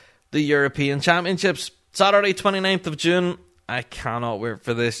major, the European Championships, Saturday 29th of June. I cannot wait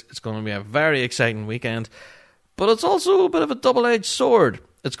for this. It's going to be a very exciting weekend, but it's also a bit of a double-edged sword.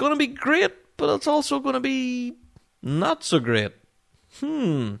 It's going to be great, but it's also going to be not so great.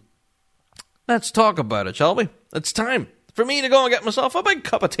 Let's talk about it, shall we? It's time for me to go and get myself a big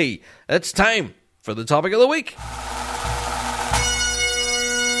cup of tea. It's time for the topic of the week.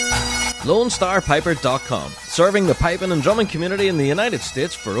 LoneStarPiper.com, serving the piping and drumming community in the United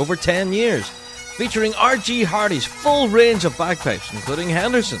States for over 10 years. Featuring R.G. Hardy's full range of bagpipes, including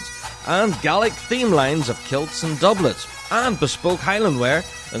Henderson's, and Gaelic theme lines of kilts and doublets, and bespoke Highland wear,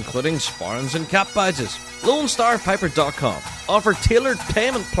 including sporrans and cap badges. LoneStarPiper.com offer tailored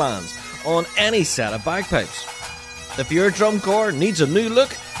payment plans on any set of bagpipes. If your drum corps needs a new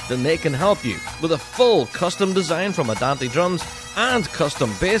look, then they can help you with a full custom design from Adante Drums and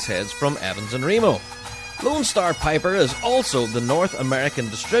custom bass heads from Evans and Remo. Lone Star Piper is also the North American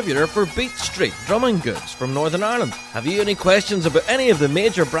distributor for Beat Street Drumming Goods from Northern Ireland. Have you any questions about any of the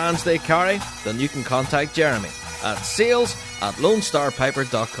major brands they carry? Then you can contact Jeremy at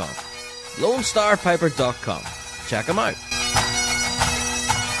sales@LoneStarPiper.com. LoneStarPiper.com. Check them out.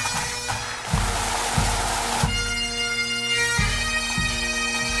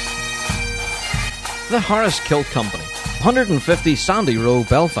 The Harris Kilt Company, 150 Sandy Row,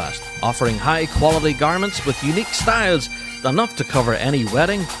 Belfast, offering high-quality garments with unique styles enough to cover any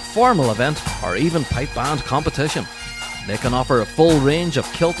wedding, formal event, or even pipe band competition. They can offer a full range of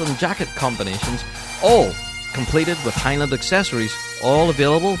kilt and jacket combinations, all completed with Highland accessories, all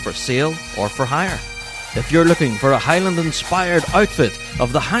available for sale or for hire. If you're looking for a Highland-inspired outfit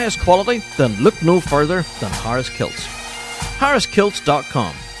of the highest quality, then look no further than Harris Kilts.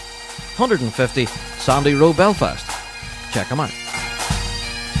 HarrisKilts.com, 150 Sandy Row, Belfast. Check them out.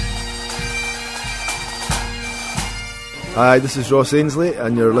 Hi, this is Ross Ainsley,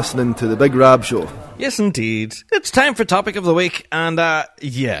 and you're listening to The Big Rab Show. Yes, indeed. It's time for Topic of the Week, and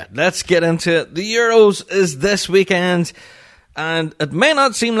let's get into it. The Euros is this weekend, and it may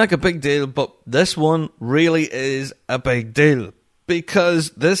not seem like a big deal, but this one really is a big deal, because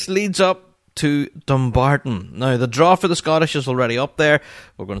this leads up to Dumbarton. Now, the draw for the Scottish is already up there.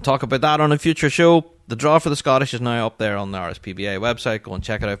 We're going to talk about that on a future show. The draw for the Scottish is now up there on the RSPBA website. Go and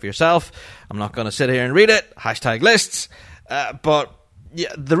check it out for yourself. I'm not going to sit here and read it. Hashtag lists. But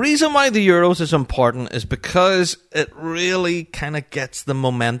yeah, the reason why the Euros is important is because it really kind of gets the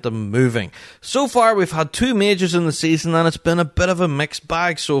momentum moving. So far, we've had two majors in the season, and it's been a bit of a mixed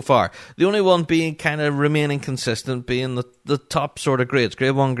bag so far. The only one being kind of remaining consistent, being the top sort of grades.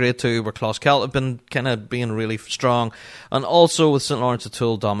 Grade 1, Grade 2, where Closcelt have been kind of being really strong, and also with St. Lawrence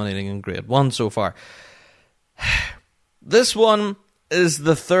O'Toole dominating in Grade 1 so far. This one is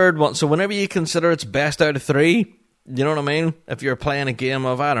the third one, so whenever you consider it's best out of three, you know what I mean? If you're playing a game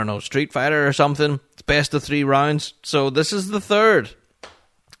of, I don't know, Street Fighter or something, it's best of 3 rounds. So this is the third,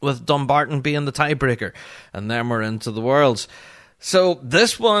 with Dumbarton being the tiebreaker. And then we're into the Worlds. So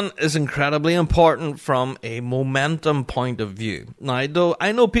this one is incredibly important from a momentum point of view. Now,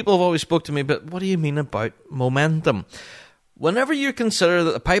 I know people have always spoke to me, but what do you mean about momentum? Whenever you consider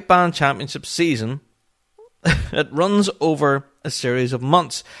that the Pipe Band Championship season, it runs over a series of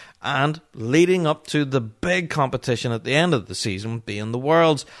months, and leading up to the big competition at the end of the season, being the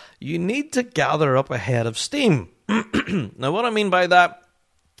Worlds, you need to gather up a head of steam. Now, what I mean by that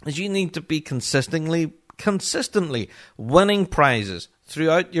is you need to be consistently winning prizes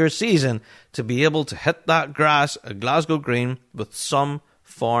throughout your season to be able to hit that grass at Glasgow Green with some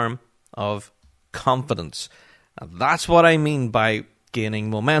form of confidence. And that's what I mean by gaining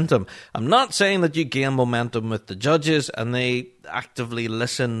momentum. I'm not saying that you gain momentum with the judges and they actively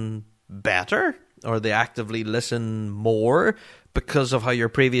listen better or they actively listen more because of how your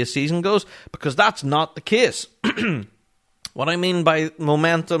previous season goes, because that's not the case. What I mean by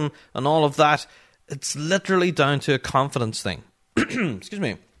momentum and all of that, it's literally down to a confidence thing. Excuse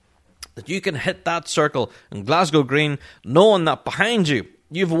me. That you can hit that circle in Glasgow Green knowing that behind you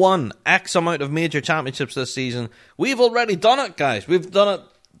you've won X amount of major championships this season. We've already done it, guys. We've done it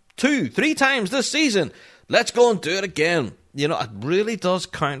 2-3 times this season. Let's go and do it again. You know, it really does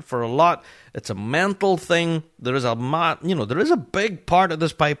count for a lot. It's a mental thing. There is a big part of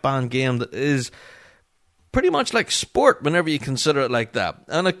this pipe band game that is pretty much like sport whenever you consider it like that.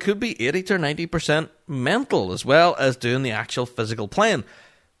 And it could be 80 to 90% mental as well as doing the actual physical playing.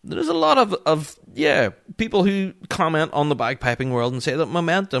 There's a lot of people who comment on the bagpiping world and say that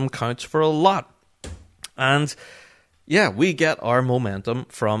momentum counts for a lot. And yeah, we get our momentum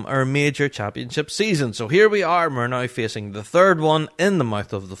from our major championship season. So here we are, we're now facing the third one in the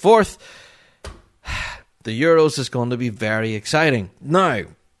mouth of the fourth. The Euros is going to be very exciting. Now,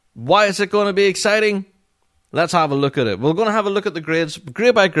 why is it going to be exciting? Let's have a look at it. We're going to have a look at the grades,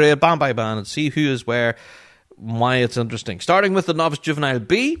 grade by grade, band by band, and see who is where, why it's interesting. Starting with the Novice Juvenile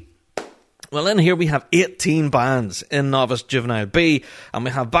B. Well, in here we have 18 bands in Novice Juvenile B, and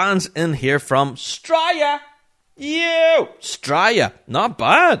we have bands in here from Straya. Straya. Not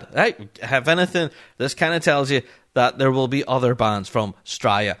bad. Hey, if anything, this kind of tells you that there will be other bands from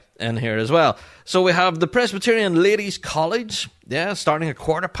Straya in here as well. So we have the Presbyterian Ladies College, starting at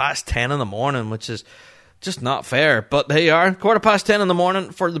 10:15 in the morning, which is just not fair, but they are 10:15 in the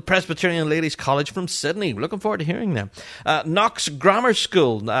morning for the Presbyterian Ladies College from Sydney. Looking forward to hearing them. Knox Grammar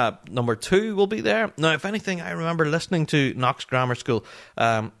School, number 2 will be there. Now, if anything, I remember listening to Knox Grammar School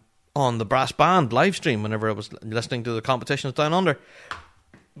on the Brass Band live stream whenever I was listening to the competitions down under.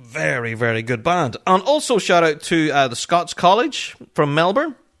 Very, very good band. And also shout out to the Scots College from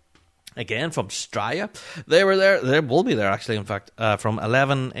Melbourne. Again, from Straya. They were there. They will be there, actually, in fact, from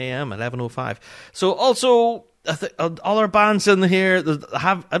 11 a.m., 11:05. So, also, other bands in here that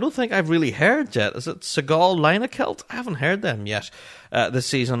I don't think I've really heard yet. Is it Seagal Linacelt? I haven't heard them yet this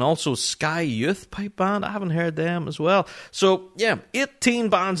season. Also, Sky Youth Pipe Band. I haven't heard them as well. So, 18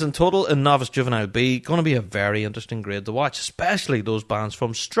 bands in total in Novice Juvenile B. Going to be a very interesting grade to watch, especially those bands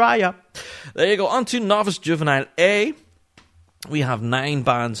from Straya. There you go. On to Novice Juvenile A. We have 9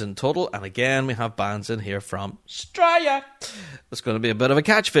 bands in total, and again, we have bands in here from Straya. It's going to be a bit of a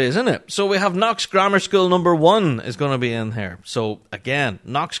catchphrase, isn't it? So we have Knox Grammar School number 1 is going to be in here. So again,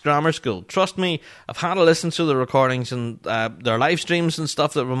 Knox Grammar School. Trust me, I've had a listen to the recordings and their live streams and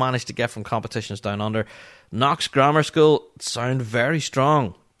stuff that we managed to get from competitions down under. Knox Grammar School sound very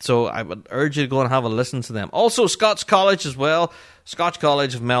strong. So I would urge you to go and have a listen to them. Also, Scots College as well. Scotch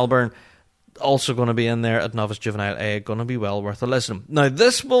College of Melbourne. Also going to be in there at Novice Juvenile A. Going to be well worth a listen. Now,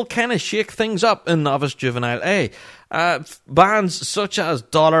 this will kind of shake things up in Novice Juvenile A. Bands such as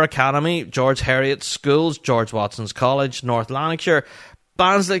Dollar Academy, George Heriot's Schools, George Watson's College, North Lanarkshire.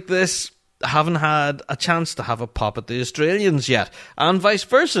 Bands like this haven't had a chance to have a pop at the Australians yet. And vice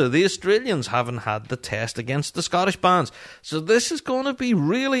versa. The Australians haven't had the test against the Scottish bands. So this is going to be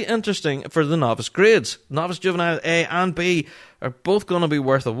really interesting for the novice grades. Novice Juvenile A and B are both going to be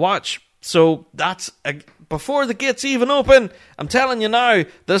worth a watch. So that's before the gates even open. I'm telling you now,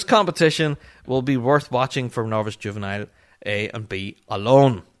 this competition will be worth watching for Novice Juvenile A and B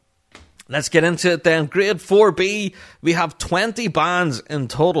alone. Let's get into it then. Grade 4B, we have 20 bands in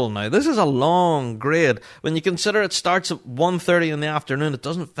total now. This is a long grade. When you consider it starts at 1:30 in the afternoon, it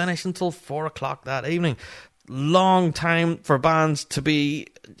doesn't finish until 4 o'clock that evening. Long time for bands to be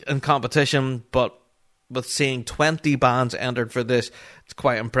in competition, but with seeing 20 bands entered for this, it's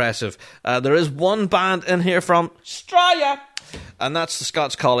quite impressive. There is one band in here from Straya, and that's the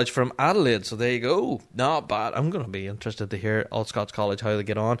Scots College from Adelaide. So there you go. Not bad. I'm going to be interested to hear Old Scots College, how they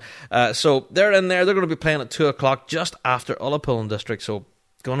get on. So they're in there. They're going to be playing at 2 o'clock just after Ullapool District. So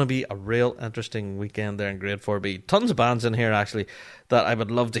it's going to be a real interesting weekend there in Grade 4B. Tons of bands in here, actually, that I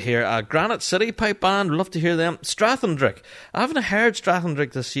would love to hear. Granite City Pipe Band, love to hear them. Strathendrick. I haven't heard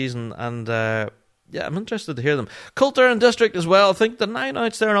Strathendrick this season, and yeah, I'm interested to hear them. Coulter District as well. I think the Nine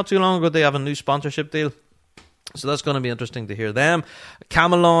Outs there not too long ago, they have a new sponsorship deal. So that's going to be interesting to hear them.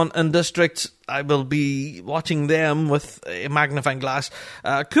 Camelon District, I will be watching them with a magnifying glass.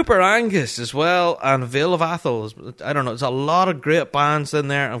 Cooper Angus as well, and Vale of Athol. I don't know, there's a lot of great bands in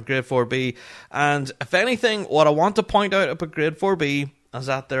there of Grade 4B. And if anything, what I want to point out about Grade 4B is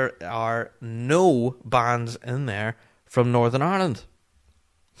that there are no bands in there from Northern Ireland.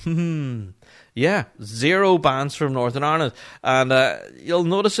 Yeah, 0 bands from Northern Ireland. And you'll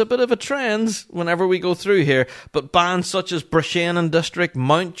notice a bit of a trend whenever we go through here. But bands such as Brashanen District,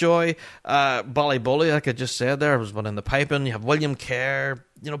 Mountjoy, Ballybully, like I just said there, was one in the piping. You have William Kerr.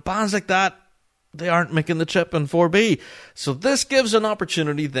 You know, bands like that, they aren't making the trip in 4B. So this gives an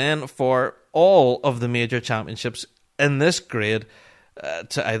opportunity then for all of the major championships in this grade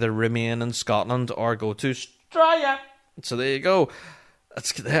to either remain in Scotland or go to Straya. So there you go.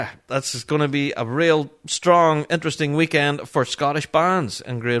 That's going to be a real strong, interesting weekend for Scottish bands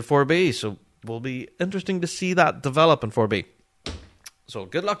in Grade 4B. So will be interesting to see that develop in 4B. So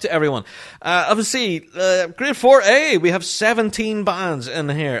good luck to everyone. Obviously, Grade 4A, we have 17 bands in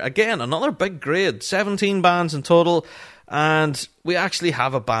here. Again, another big grade. 17 bands in total. And we actually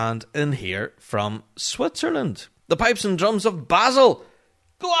have a band in here from Switzerland. The Pipes and Drums of Basel.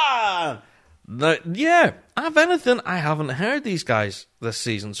 Go on! Yeah, if anything, I haven't heard these guys this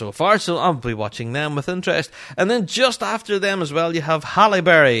season so far, so I'll be watching them with interest. And then just after them as well, you have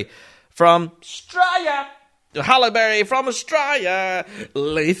Haileybury from Straya. Haileybury from Australia.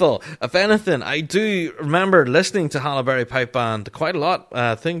 Lethal. If anything, I do remember listening to Haileybury Pipe Band quite a lot.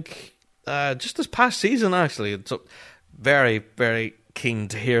 I think just this past season, actually. So very, very keen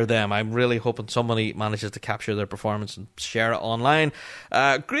to hear them. I'm really hoping somebody manages to capture their performance and share it online.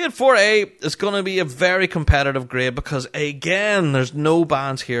 Grade 4A is going to be a very competitive grade because, again, there's no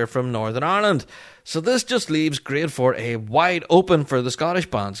bands here from Northern Ireland. So this just leaves Grade 4A wide open for the Scottish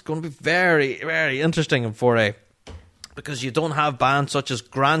bands. It's going to be very, very interesting in 4A because you don't have bands such as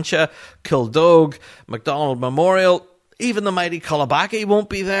Grantia, Kildog, MacDonald Memorial. Even the mighty Culabaki won't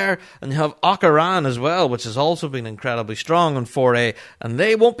be there. And you have Aukeran as well, which has also been incredibly strong in 4A. And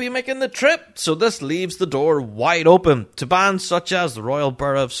they won't be making the trip. So this leaves the door wide open to bands such as the Royal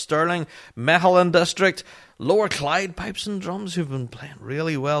Borough of Stirling, Mechelen District, Lower Clyde Pipes and Drums, who've been playing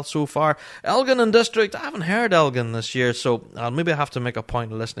really well so far. Elgin and District, I haven't heard Elgin this year, so I'll maybe have to make a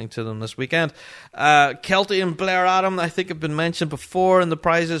point of listening to them this weekend. Kelty and Blair Adam, I think have been mentioned before in the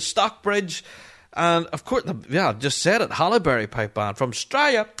prizes. Stockbridge. And, of course, I just said it, Haileybury Pipe Band from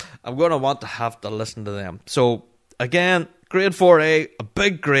Straya. I'm going to want to have to listen to them. So, again, Grade 4A, a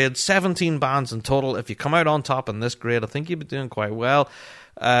big grade, 17 bands in total. If you come out on top in this grade, I think you'll be doing quite well.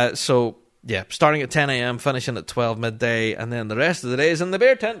 So, yeah, starting at 10 a.m, finishing at 12 midday, and then the rest of the day is in the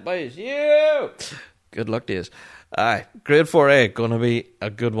beer tent, boys. Yeah! Good luck to you. Grade 4A, going to be a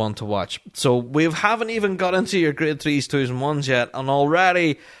good one to watch. So we haven't even got into your Grade 3s, 2s and 1s yet, and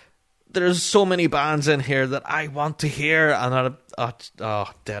already there's so many bands in here that I want to hear, and I'm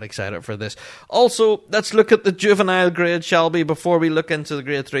dead excited for this. Also, let's look at the juvenile grade, shall we, before we look into the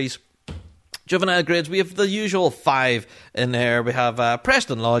Grade 3s. Juvenile grades, we have the usual 5 in there. We have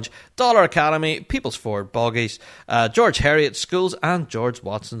Preston Lodge, Dollar Academy, People's Ford Boggies, George Heriot Schools, and George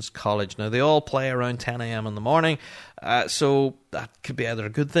Watson's College. Now, they all play around 10 a.m. in the morning, so that could be either a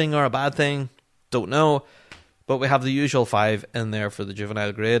good thing or a bad thing. Don't know. But we have the usual 5 in there for the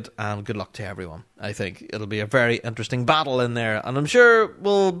juvenile grade, and good luck to everyone. I think it'll be a very interesting battle in there, and I'm sure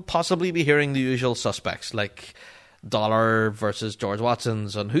we'll possibly be hearing the usual suspects, like Dollar versus George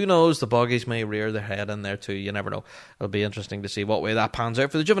Watson's, and who knows, the Boggies may rear their head in there too. You never know. It'll be interesting to see what way that pans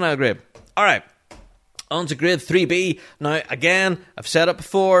out for the juvenile grade. Alright, on to Grade 3B. Now, again, I've said it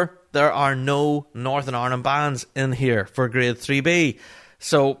before, there are no Northern Ireland bands in here for Grade 3B.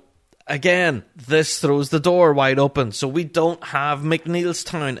 So, again, this throws the door wide open. So we don't have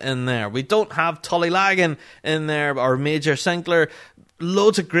McNeilstown in there. We don't have Tullylagan in there, or Major Sinclair.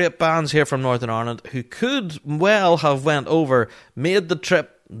 Loads of great bands here from Northern Ireland who could well have went over, made the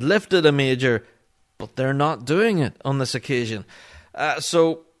trip, lifted a major, but they're not doing it on this occasion.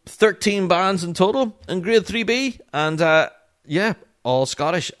 So 13 bands in total in Grade 3B, and all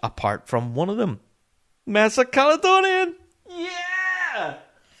Scottish apart from one of them, Mesa Caledonian. Yeah!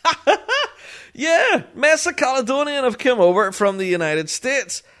 Yeah, Mesa Caledonian have come over from the United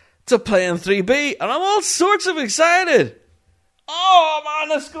States to play in 3B, and I'm all sorts of excited. Oh man,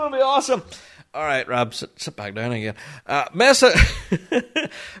 this is going to be awesome. Alright, Rab, sit back down again. Mesa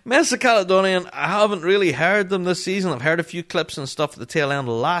Caledonian, I haven't really heard them this season. I've heard a few clips and stuff at the tail end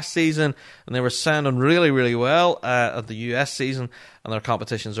of last season, and they were sounding really, really well at the US season and their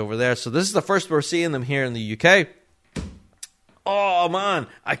competitions over there. So this is the first we're seeing them here in the UK. Oh man,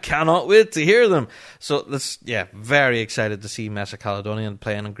 I cannot wait to hear them. So very excited to see Mesa Caledonian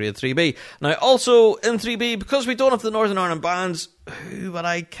playing in Grade 3B. Now also in 3B, because we don't have the Northern Ireland bands, who would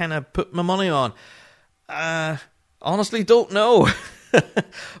I kind of put my money on? Honestly don't know.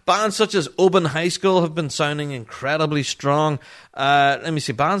 Bands such as Oban High School have been sounding incredibly strong. Let me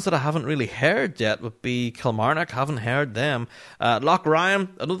see, bands that I haven't really heard yet would be Kilmarnock, haven't heard them. Loch Ryan,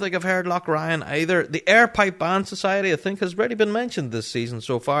 I don't think I've heard Loch Ryan either. The Air Pipe Band Society, I think, has already been mentioned this season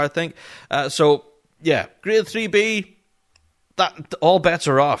so far, I think. Grade 3B, that all bets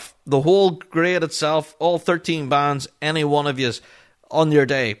are off. The whole grade itself, all 13 bands, any one of yous on your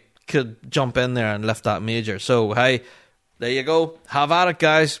day could jump in there and lift that major. So, hey, there you go. Have at it,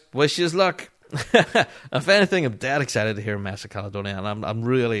 guys. Wish yous luck. If anything, I'm dead excited to hear Mesa Caledonia, and I'm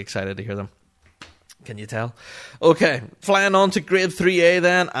really excited to hear them. Can you tell? Okay, flying on to Grade 3A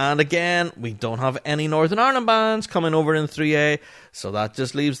then, and again, we don't have any Northern Ireland bands coming over in 3A, so that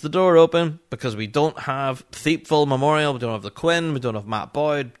just leaves the door open, because we don't have Thiepval Memorial, we don't have the Quinn, we don't have Matt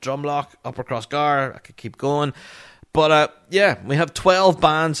Boyd, Drumlock, Upper Crossgar, I could keep going. But we have 12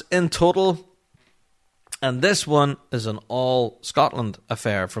 bands in total. And this one is an all-Scotland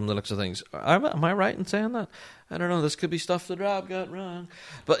affair from the looks of things. Am I right in saying that? I don't know, this could be stuff that Rob got wrong.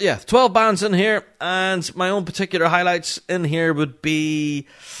 But yeah, 12 bands in here, and my own particular highlights in here would be...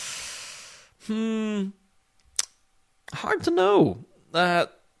 hard to know.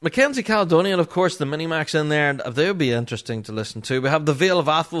 Mackenzie Caledonian, of course, the Minimax in there, they would be interesting to listen to. We have the Vale of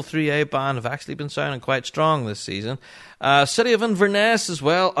Atholl 3A band, have actually been sounding quite strong this season. City of Inverness as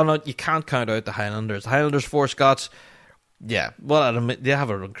well. Oh no, you can't count out the Highlanders. The Highlanders, Four Scots, yeah, well, they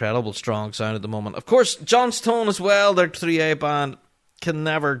have an incredible strong sound at the moment. Of course, Johnstone as well, their 3A band, can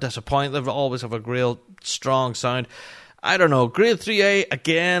never disappoint. They always have a real strong sound. I don't know, Grade 3A,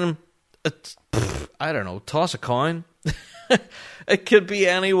 again, I don't know, toss a coin. It could be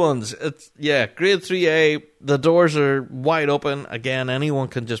anyone's. Grade 3A, the doors are wide open. Again, anyone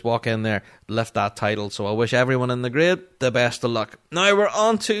can just walk in there, lift that title. So I wish everyone in the grade the best of luck. Now we're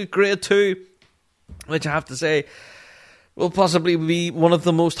on to Grade 2, which I have to say will possibly be one of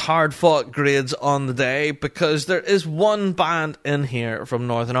the most hard-fought grades on the day, because there is one band in here from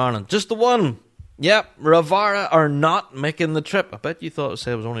Northern Ireland. Just the one. Yep, Ravara are not making the trip. I bet you thought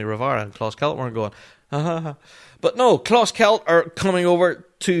it was only Ravara and Closkelt weren't going. But no, Closkelt are coming over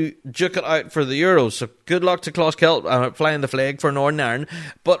to duke it out for the Euros. So good luck to Closkelt flying the flag for Northern Ireland.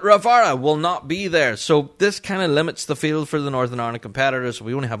 But Ravara will not be there. So this kind of limits the field for the Northern Ireland competitors.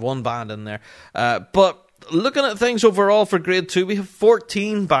 We only have one band in there. But looking at things overall for Grade 2, we have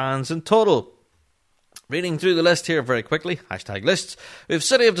 14 bands in total. Reading through the list here very quickly, hashtag lists. We have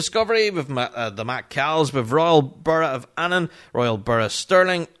City of Discovery, we've the Mac Cals, we've Royal Borough of Annan, Royal Borough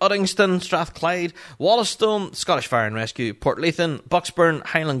Stirling, Uddingston, Strathclyde, Wollaston, Scottish Fire and Rescue, Portlethen, Bucksburn,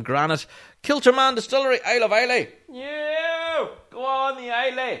 Highland Granite, Kilterman Distillery, Isle of Islay. Yeah, go on the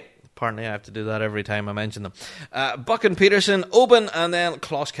Islay. Apparently I have to do that every time I mention them. Buck and Peterson, Oban, and then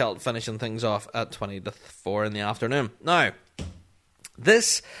Closkelt finishing things off at 20 to 4 in the afternoon. Now,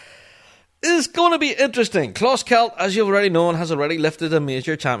 this is going to be interesting. Closkelt, as you've already known, has already lifted a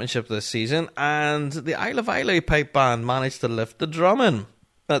major championship this season, and the Isle of Islay pipe band managed to lift the Drummond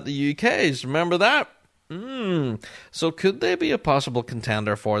at the UK's. Remember that? So could they be a possible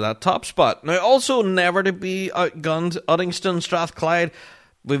contender for that top spot? Now, also never to be outgunned, Uddingston, Strathclyde.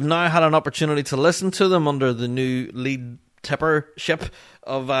 We've now had an opportunity to listen to them under the new lead tippership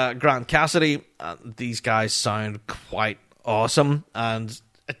of Grant Cassidy. These guys sound quite awesome, and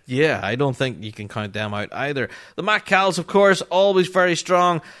yeah, I don't think you can count them out either. The Mac Cals, of course, always very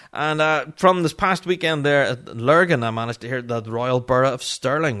strong. And from this past weekend there at Lurgan, I managed to hear that Royal Borough of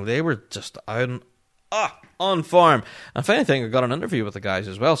Stirling, they were just out on form. And if anything, I got an interview with the guys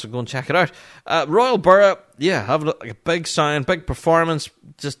as well, so go and check it out. Royal Borough, yeah, have a big sound, big performance,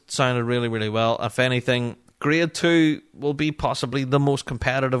 just sounded really, really well. If anything, Grade 2 will be possibly the most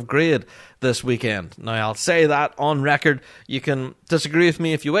competitive grade this weekend. Now, I'll say that on record. You can disagree with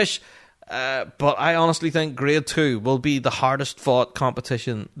me if you wish, but I honestly think Grade 2 will be the hardest fought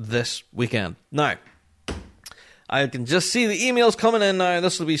competition this weekend. Now, I can just see the emails coming in now.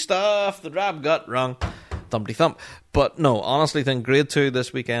 This will be stuff the Rab got wrong. Thumpty thump. But no, honestly think Grade 2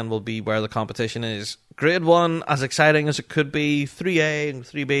 this weekend will be where the competition is. Grade 1, as exciting as it could be, 3A,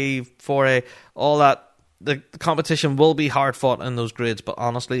 3B, 4A, all that. The competition will be hard fought in those grades, but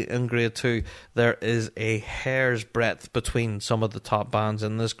honestly, in Grade 2, there is a hair's breadth between some of the top bands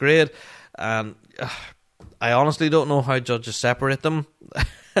in this grade. I honestly don't know how judges separate them.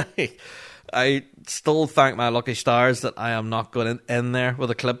 I still thank my lucky stars that I am not going in there with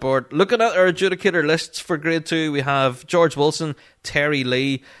a clipboard. Looking at our adjudicator lists for Grade 2, we have George Wilson, Terry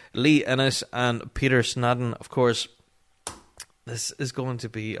Lee, Lee Innes, and Peter Snadden. Of course, this is going to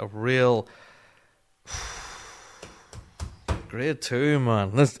be a real Grade 2,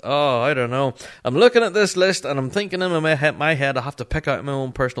 man. I don't know. I'm looking at this list and I'm thinking in my head I have to pick out my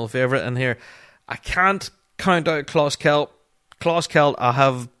own personal favourite in here. I can't count out Closkelt. Closkelt, I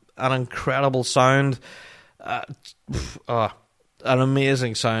have an incredible sound. An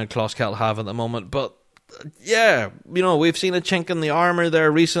amazing sound Closkelt have at the moment. But yeah, you know, we've seen a chink in the armour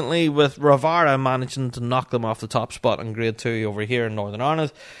there recently with Ravara managing to knock them off the top spot in Grade 2 over here in Northern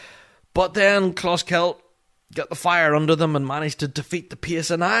Ireland. But then Closkelt got the fire under them and managed to defeat the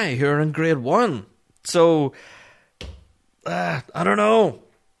PSNI, who are in Grade 1. So, I don't know.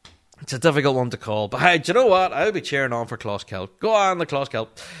 It's a difficult one to call. But hey, do you know what? I'll be cheering on for Closkelt. Go on, the Closkelt.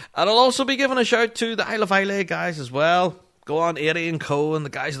 And I'll also be giving a shout to the Isle of Islay guys as well. Go on, Eddie and Co. and the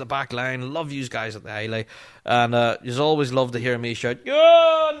guys at the back line. Love you guys at the Islay. And you always love to hear me shout, go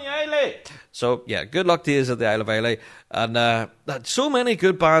on the Islay. So, yeah, good luck to you at the Isle of Islay. And so many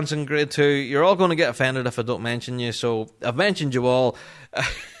good bands in Grade 2. You're all going to get offended if I don't mention you. So, I've mentioned you all.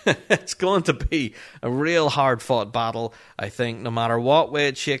 It's going to be a real hard-fought battle, I think, no matter what way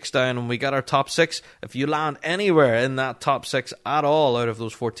it shakes down. When we get our top 6, if you land anywhere in that top 6 at all out of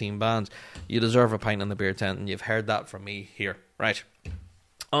those 14 bands, you deserve a pint in the beer tent, and you've heard that from me here. Right.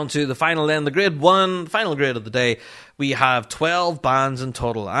 On to the final then, the Grade 1, final grade of the day. We have 12 bands in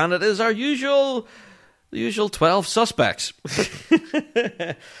total, and it is our usual 12 suspects.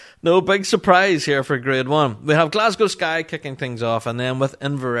 No big surprise here for Grade 1. We have Glasgow Sky kicking things off, and then with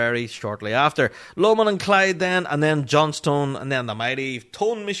Inverary shortly after. Lomond and Clyde then, and then Johnstone, and then the mighty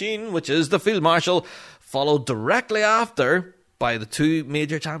Tone Machine, which is the Field Marshal, followed directly after by the two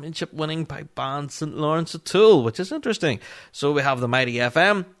major championship winning pipe bands St. Lawrence O'Toole, which is interesting. So we have the mighty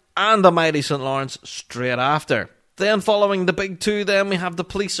FM and the mighty St. Lawrence straight after. Then following the big two, then we have the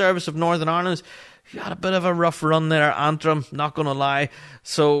Police Service of Northern Ireland. You had a bit of a rough run there, Antrim, not going to lie.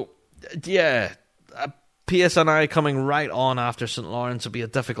 So, yeah, PSNI coming right on after St. Lawrence will be a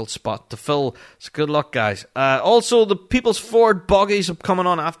difficult spot to fill. So good luck, guys. Also, the People's Ford Boggies are coming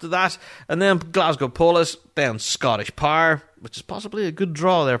on after that. And then Glasgow Polis, then Scottish Power, which is possibly a good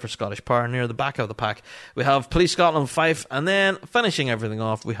draw there for Scottish Power near the back of the pack. We have Police Scotland Fife, and then finishing everything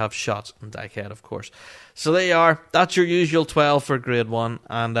off, we have Shots and Dykehead, of course. So there you are. That's your usual 12 for Grade 1.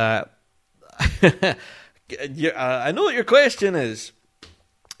 And I know what your question is.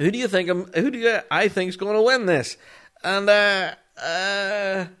 Who do I think is going to win this? And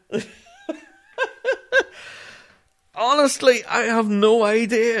Honestly, I have no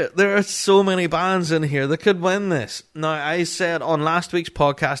idea. There are so many bands in here that could win this. Now, I said on last week's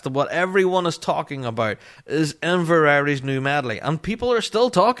podcast that what everyone is talking about is Inverarity's new medley, and people are still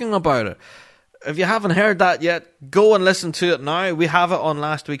talking about it. If you haven't heard that yet, go and listen to it now. We have it on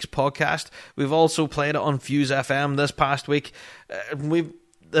last week's podcast. We've also played it on Fuse FM this past week.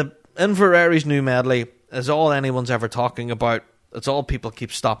 The Inverarity's new medley is all anyone's ever talking about. It's all people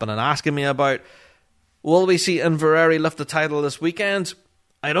keep stopping and asking me about. Will we see Inverary lift the title this weekend?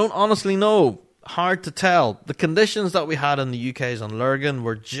 I don't honestly know. Hard to tell. The conditions that we had in the UK's on Lurgan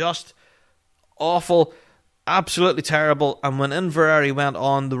were just awful. Absolutely terrible. And when Inverary went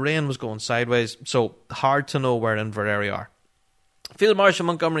on, the rain was going sideways. So hard to know where Inverary are. Field Marshal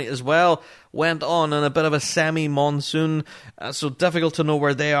Montgomery as well went on in a bit of a semi-monsoon, so difficult to know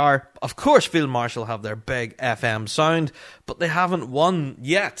where they are. Of course, Field Marshal have their big FM sound, but they haven't won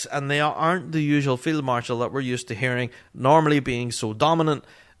yet, and they aren't the usual Field Marshal that we're used to hearing, normally being so dominant.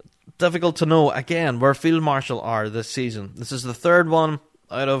 Difficult to know, again, where Field Marshal are this season. This is the third one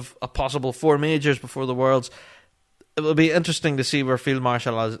out of a possible 4 majors before the Worlds. It will be interesting to see where Field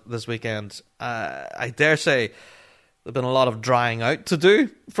Marshal is this weekend. I dare say there's been a lot of drying out to do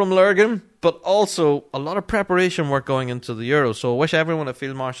from Lurgan, but also a lot of preparation work going into the Euro. So I wish everyone at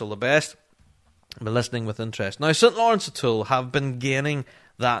Field Marshal the best. I've been listening with interest. Now, St. Lawrence O'Toole have been gaining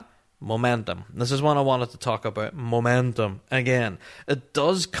that momentum. This is what I wanted to talk about. Momentum. Again, it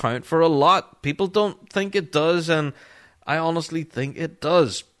does count for a lot. People don't think it does, and I honestly think it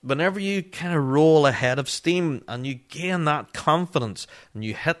does. Whenever you kind of roll ahead of steam and you gain that confidence and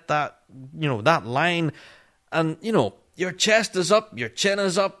you hit that, that line, and, your chest is up, your chin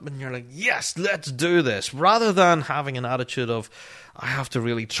is up, and you're like, yes, let's do this. Rather than having an attitude of, I have to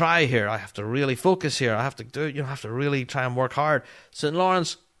really try here, I have to really focus here, I have to do, have to really try and work hard. St.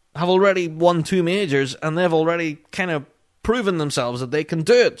 Lawrence have already won 2 majors, and they've already kind of proven themselves that they can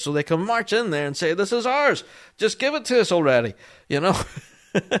do it. So they can march in there and say, this is ours. Just give it to us already,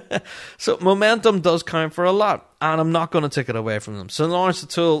 So momentum does count for a lot, and I'm not going to take it away from them. St. Lawrence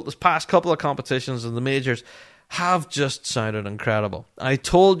O'Toole, this past couple of competitions in the majors, have just sounded incredible. I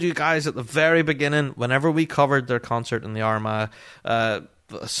told you guys at the very beginning, whenever we covered their concert in the Armagh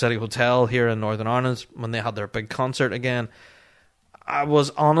City Hotel here in Northern Ireland, when they had their big concert again, I was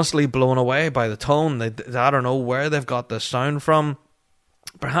honestly blown away by the tone. I don't know where they've got this sound from.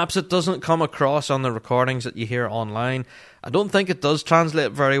 Perhaps it doesn't come across on the recordings that you hear online. I don't think it does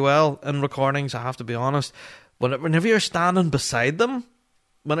translate very well in recordings, I have to be honest. Whenever you're standing beside them,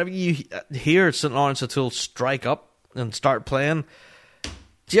 whenever you hear St. Lawrence O'Toole strike up and start playing,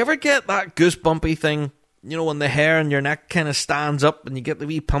 do you ever get that goosebumpy thing? When the hair on your neck kind of stands up and you get the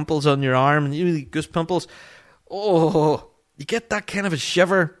wee pimples on your arm and the goose pimples? Oh, you get that kind of a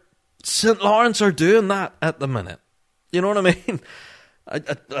shiver. St. Lawrence are doing that at the minute. You know what I mean?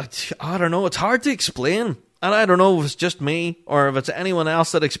 I don't know. It's hard to explain. And I don't know if it's just me or if it's anyone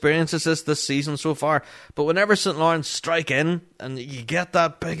else that experiences this season so far. But whenever St. Lawrence strike in and you get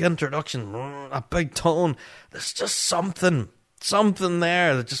that big introduction, a big tone, there's just something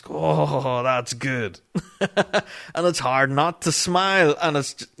there that just, oh, that's good. And it's hard not to smile. And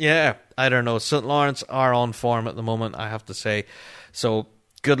it's, I don't know. St. Lawrence are on form at the moment, I have to say. So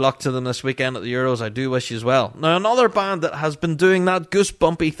good luck to them this weekend at the Euros. I do wish you as well. Now, another band that has been doing that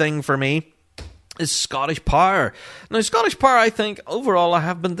goosebumpy thing for me is Scottish Power. Now, Scottish Power, I think, overall, I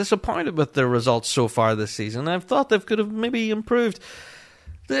have been disappointed with their results so far this season. I've thought they could have maybe improved.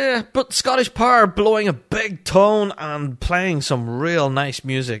 Yeah, but Scottish Power blowing a big tone and playing some real nice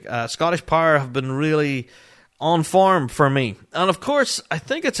music. Scottish Power have been really on form for me. And of course, I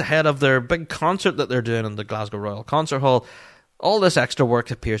think it's ahead of their big concert that they're doing in the Glasgow Royal Concert Hall. All this extra work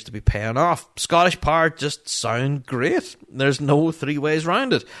appears to be paying off. Scottish Power just sound great. There's no 3 ways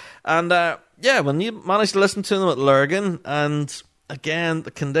round it. And when you manage to listen to them at Lurgan, and again, the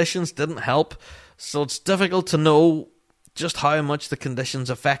conditions didn't help, so it's difficult to know just how much the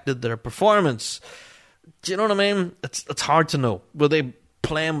conditions affected their performance. Do you know what I mean? It's hard to know. Were they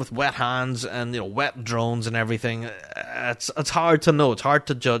playing with wet hands and wet drones and everything? It's hard to know. It's hard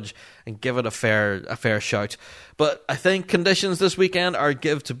to judge and give it a fair shout. But I think conditions this weekend are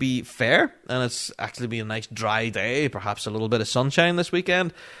give to be fair, and it's actually be a nice dry day, perhaps a little bit of sunshine this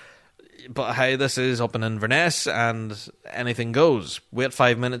weekend. But hey, this is up in Inverness, and anything goes. Wait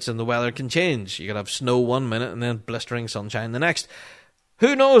 5 minutes and the weather can change. You could have snow 1 minute and then blistering sunshine the next.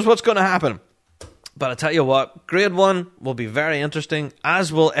 Who knows what's going to happen? But I tell you what, grade 1 will be very interesting,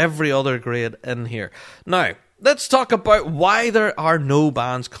 as will every other grade in here. Now, let's talk about why there are no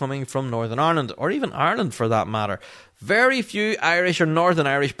bands coming from Northern Ireland, or even Ireland for that matter. Very few Irish or Northern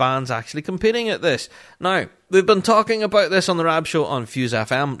Irish bands actually competing at this. Now, we've been talking about this on the Rab Show on Fuse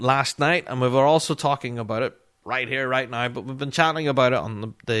FM last night, and we were also talking about it right here, right now, but we've been chatting about it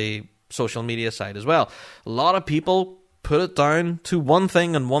on the social media side as well. A lot of people put it down to one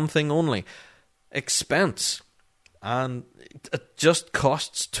thing and one thing only: expense. And it just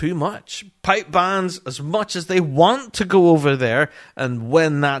costs too much. Pipe bands, as much as they want to go over there and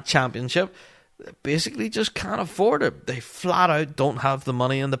win that championship, they basically just can't afford it. They flat out don't have the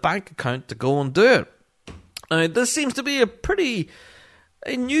money in the bank account to go and do it. Now, this seems to be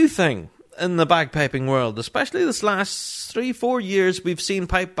a new thing in the bagpiping world, especially this last 3-4 years. We've seen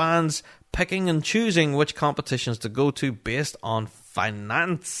pipe bands picking and choosing which competitions to go to based on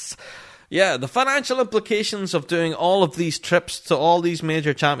finance. Yeah, the financial implications of doing all of these trips to all these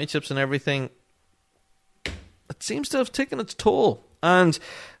major championships and everything, it seems to have taken its toll. And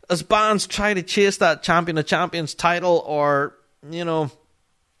as bands try to chase that Champion of Champions title, or, you know,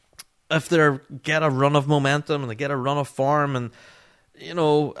 if they get a run of momentum and they get a run of form, and, you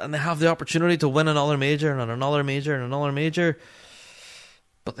know, and they have the opportunity to win another major and another major and another major,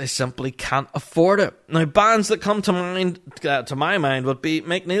 but they simply can't afford it. Now, bands that come to my mind would be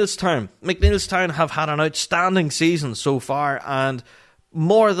McNeilstown. McNeilstown have had an outstanding season so far, and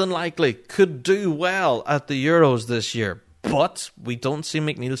more than likely could do well at the Euros this year. But we don't see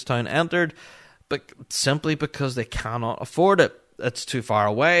McNeilstown entered, but simply because they cannot afford it. It's too far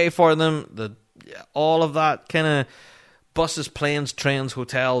away for them. All of that kind of buses, planes, trains,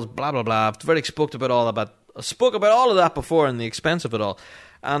 hotels, blah blah blah. I've already spoke about all of that before, and the expense of it all.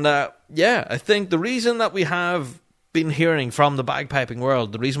 And I think the reason that we have been hearing from the bagpiping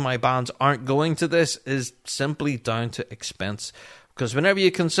world, the reason why bands aren't going to this, is simply down to expense. Because whenever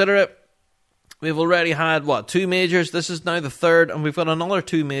you consider it, we've already had, 2 majors? This is now the third, and we've got another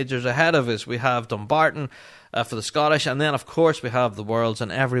 2 majors ahead of us. We have Dumbarton for the Scottish, and then, of course, we have the Worlds,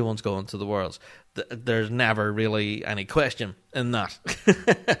 and everyone's going to the Worlds. There's never really any question in that.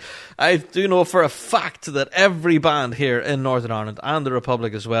 I do know for a fact that every band here in Northern Ireland, and the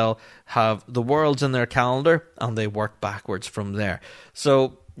Republic as well, have the Worlds in their calendar, and they work backwards from there.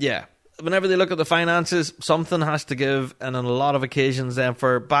 So, yeah, whenever they look at the finances, something has to give, and on a lot of occasions then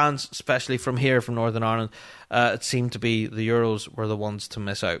for bands, especially from here, from Northern Ireland, it seemed to be the Euros were the ones to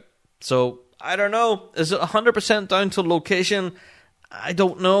miss out. So, I don't know. Is it 100% down to location? I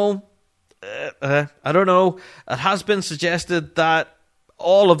don't know. I don't know. It has been suggested that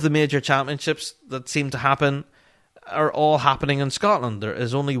all of the major championships that seem to happen are all happening in Scotland. There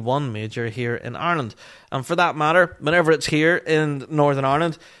is only one major here in Ireland. And for that matter, whenever it's here in Northern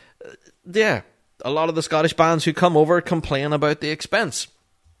Ireland, a lot of the Scottish bands who come over complain about the expense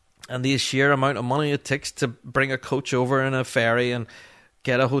and the sheer amount of money it takes to bring a coach over in a ferry and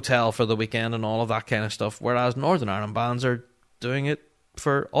get a hotel for the weekend and all of that kind of stuff, whereas Northern Ireland bands are doing it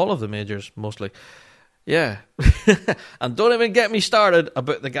for all of the majors, mostly. Yeah. And don't even get me started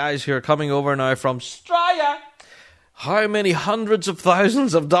about the guys who are coming over now from Straya. How many hundreds of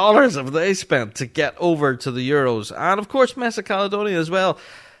thousands of dollars have they spent to get over to the Euros? And, of course, Mesa Caledonia as well.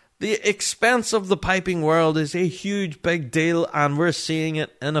 The expense of the piping world is a huge, big deal, and we're seeing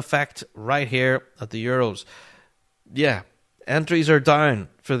it in effect right here at the Euros. Yeah, entries are down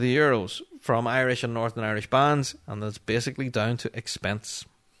for the Euros from Irish and Northern Irish bands, and that's basically down to expense.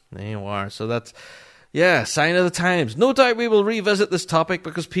 There you are. So that's, sign of the times. No doubt we will revisit this topic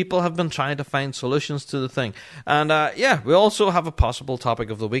because people have been trying to find solutions to the thing. And we also have a possible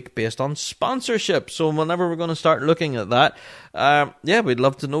topic of the week based on sponsorship. So whenever we're going to start looking at that, we'd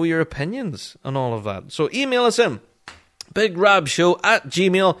love to know your opinions on all of that. So email us in,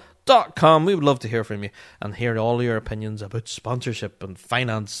 bigrabshow@gmail.com. We would love to hear from you and hear all your opinions about sponsorship and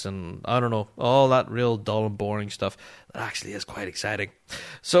finance and, I don't know, all that real dull and boring stuff that actually is quite exciting.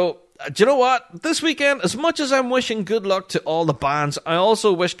 So, do you know what? This weekend, as much as I'm wishing good luck to all the bands, I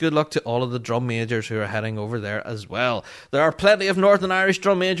also wish good luck to all of the drum majors who are heading over there as well. There are plenty of Northern Irish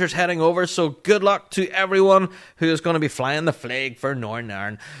drum majors heading over, so good luck to everyone who is going to be flying the flag for Northern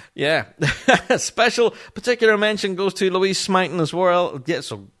Ireland. Yeah. Special particular mention goes to Louise Smighton as well. Yeah,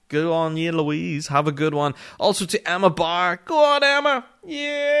 so good on you, Louise. Have a good one. Also to Emma Barr. Go on, Emma.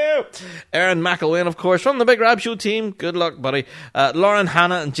 Yeah. Aaron McElwain, of course, from the Big Rab Show team. Good luck, buddy. Lauren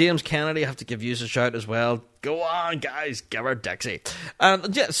Hanna and James Kennedy have to give you a shout as well. Go on, guys. Give her Dixie.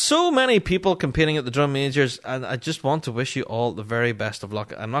 And so many people competing at the drum majors, and I just want to wish you all the very best of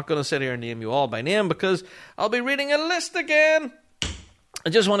luck. I'm not going to sit here and name you all by name because I'll be reading a list again. I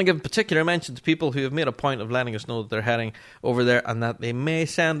just want to give particular mention to people who have made a point of letting us know that they're heading over there and that they may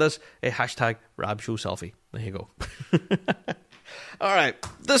send us a hashtag RabShow selfie. There you go. All right,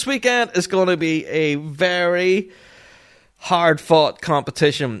 this weekend is going to be a very hard-fought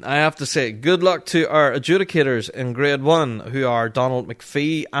competition. I have to say, good luck to our adjudicators in Grade 1, who are Donald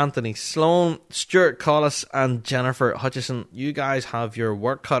McPhee, Anthony Sloan, Stuart Collis, and Jennifer Hutchison. You guys have your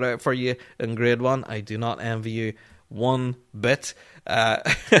work cut out for you in Grade 1. I do not envy you one bit.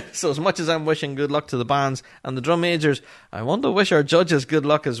 So as much as I'm wishing good luck to the bands and the drum majors, I want to wish our judges good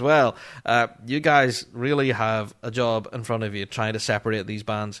luck as well. You guys really have a job in front of you trying to separate these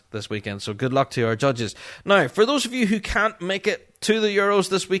bands this weekend, so good luck to our judges. Now, for those of you who can't make it to the Euros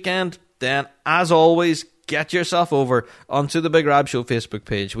this weekend, then as always, get yourself over onto the Big Rab Show Facebook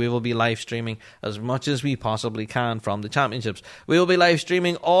page. We will be live streaming as much as we possibly can from the championships. We will be live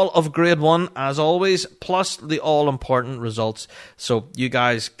streaming all of Grade 1 as always, plus the all-important results, so you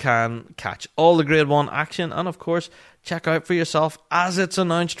guys can catch all the Grade 1 action and, of course, check out for yourself as it's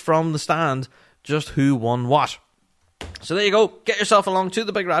announced from the stand just who won what. So there you go. Get yourself along to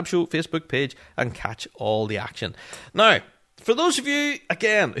the Big Rab Show Facebook page and catch all the action. Now, for those of you,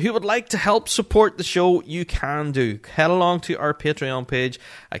 again, who would like to help support the show, you can do. Head along to our Patreon page.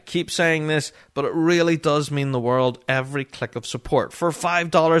 I keep saying this, but it really does mean the world, every click of support. For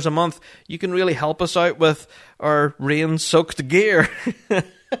 $5 a month, you can really help us out with our rain-soaked gear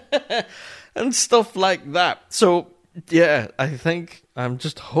and stuff like that. So, yeah, I think I'm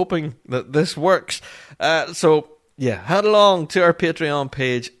just hoping that this works. Yeah, head along to our Patreon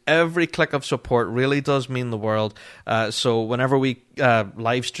page. Every click of support really does mean the world. So whenever we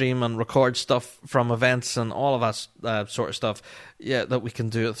live stream and record stuff from events and all of that sort of stuff, yeah, that we can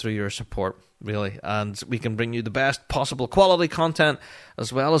do it through your support, really. And we can bring you the best possible quality content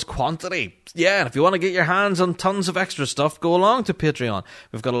as well as quantity. Yeah, and if you want to get your hands on tons of extra stuff, go along to Patreon.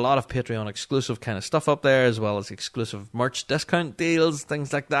 We've got a lot of Patreon exclusive kind of stuff up there, as well as exclusive merch discount deals,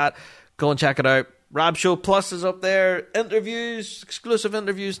 things like that. Go and check it out. Rab Show Plus is up there, interviews, exclusive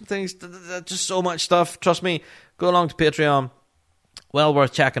interviews and things, just so much stuff. Trust me, go along to Patreon. Well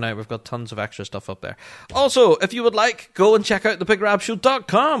worth checking out. We've got tons of extra stuff up there. Also, if you would like, go and check out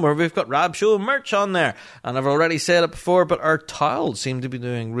thebigrabshow.com, where we've got Rab Show merch on there. And I've already said it before, but our towels seem to be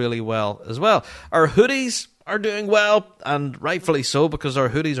doing really well as well. Our hoodies are doing well, and rightfully so, because our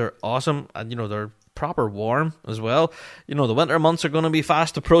hoodies are awesome, and they're proper warm as well. The winter months are going to be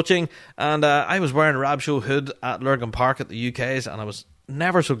fast approaching, and I was wearing a Rab Show hood at Lurgan Park at the UK's, and I was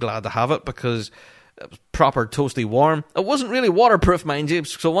never so glad to have it because it was proper toasty warm. It wasn't really waterproof, mind you,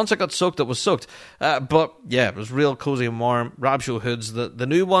 so once it got soaked, it was soaked. But yeah, it was real cozy and warm. Rab Show hoods, the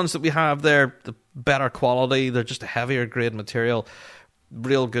new ones that we have there, the better quality, they're just a heavier grade material.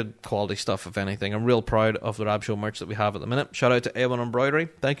 Real good quality stuff, if anything. I'm real proud of the Rab Show merch that we have at the minute. Shout out to A1 Embroidery.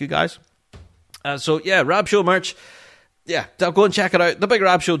 Thank you, guys. So yeah, Rab Show merch. Yeah, go and check it out.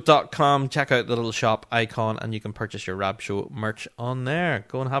 thebigrabshow.com. Check out the little shop icon and you can purchase your Rab Show merch on there.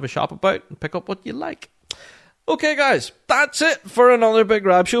 Go and have a shop about and pick up what you like. Okay, guys, that's it for another Big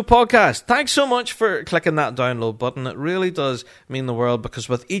Rab Show podcast. Thanks so much for clicking that download button. It really does mean the world, because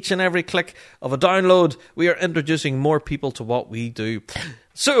with each and every click of a download, we are introducing more people to what we do.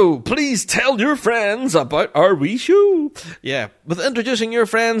 So, please tell your friends about our wee show. Yeah, with introducing your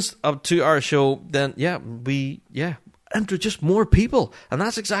friends up to our show, then, we introduce more people. And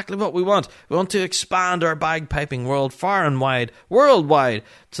that's exactly what we want. We want to expand our bagpiping world far and wide, worldwide,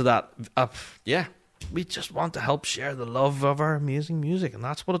 to that, we just want to help share the love of our amazing music, and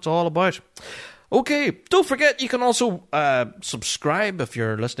that's what it's all about. Okay, don't forget you can also subscribe if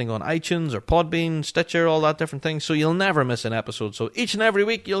you're listening on iTunes or Podbean, Stitcher, all that different things, so you'll never miss an episode. So each and every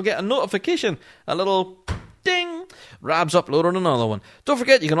week you'll get a notification, a little ding, Rab's uploaded another one. Don't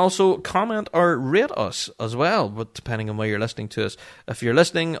forget you can also comment or rate us as well, but depending on where you're listening to us. If you're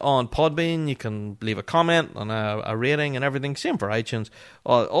listening on Podbean, you can leave a comment and a rating and everything. Same for iTunes,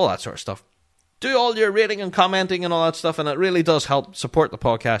 all that sort of stuff. Do all your rating and commenting and all that stuff, and it really does help support the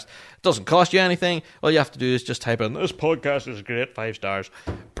podcast. It doesn't cost you anything. All you have to do is just type in, "This podcast is great, 5 stars.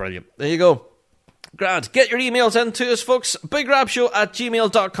 Brilliant. There you go. Grand. Get your emails in to us, folks.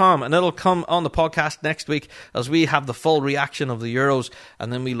 bigrabshow@gmail.com, and it'll come on the podcast next week as we have the full reaction of the Euros,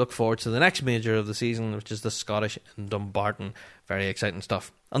 and then we look forward to the next major of the season, which is the Scottish in Dumbarton. Very exciting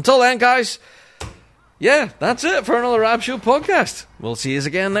stuff. Until then, guys, that's it for another Rab Show podcast. We'll see you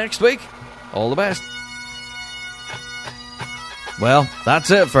again next week. All the best. Well,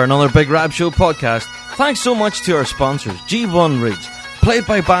 that's it for another Big Rab Show podcast. Thanks so much to our sponsors, G1 Reeds, played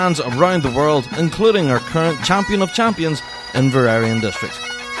by bands around the world, including our current champion of champions, Inverarian District.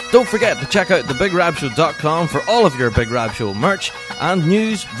 Don't forget to check out thebigrabshow.com for all of your Big Rab Show merch and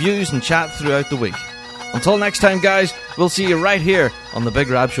news, views and chat throughout the week. Until next time, guys, we'll see you right here on the Big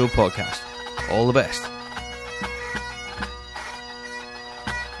Rab Show podcast. All the best.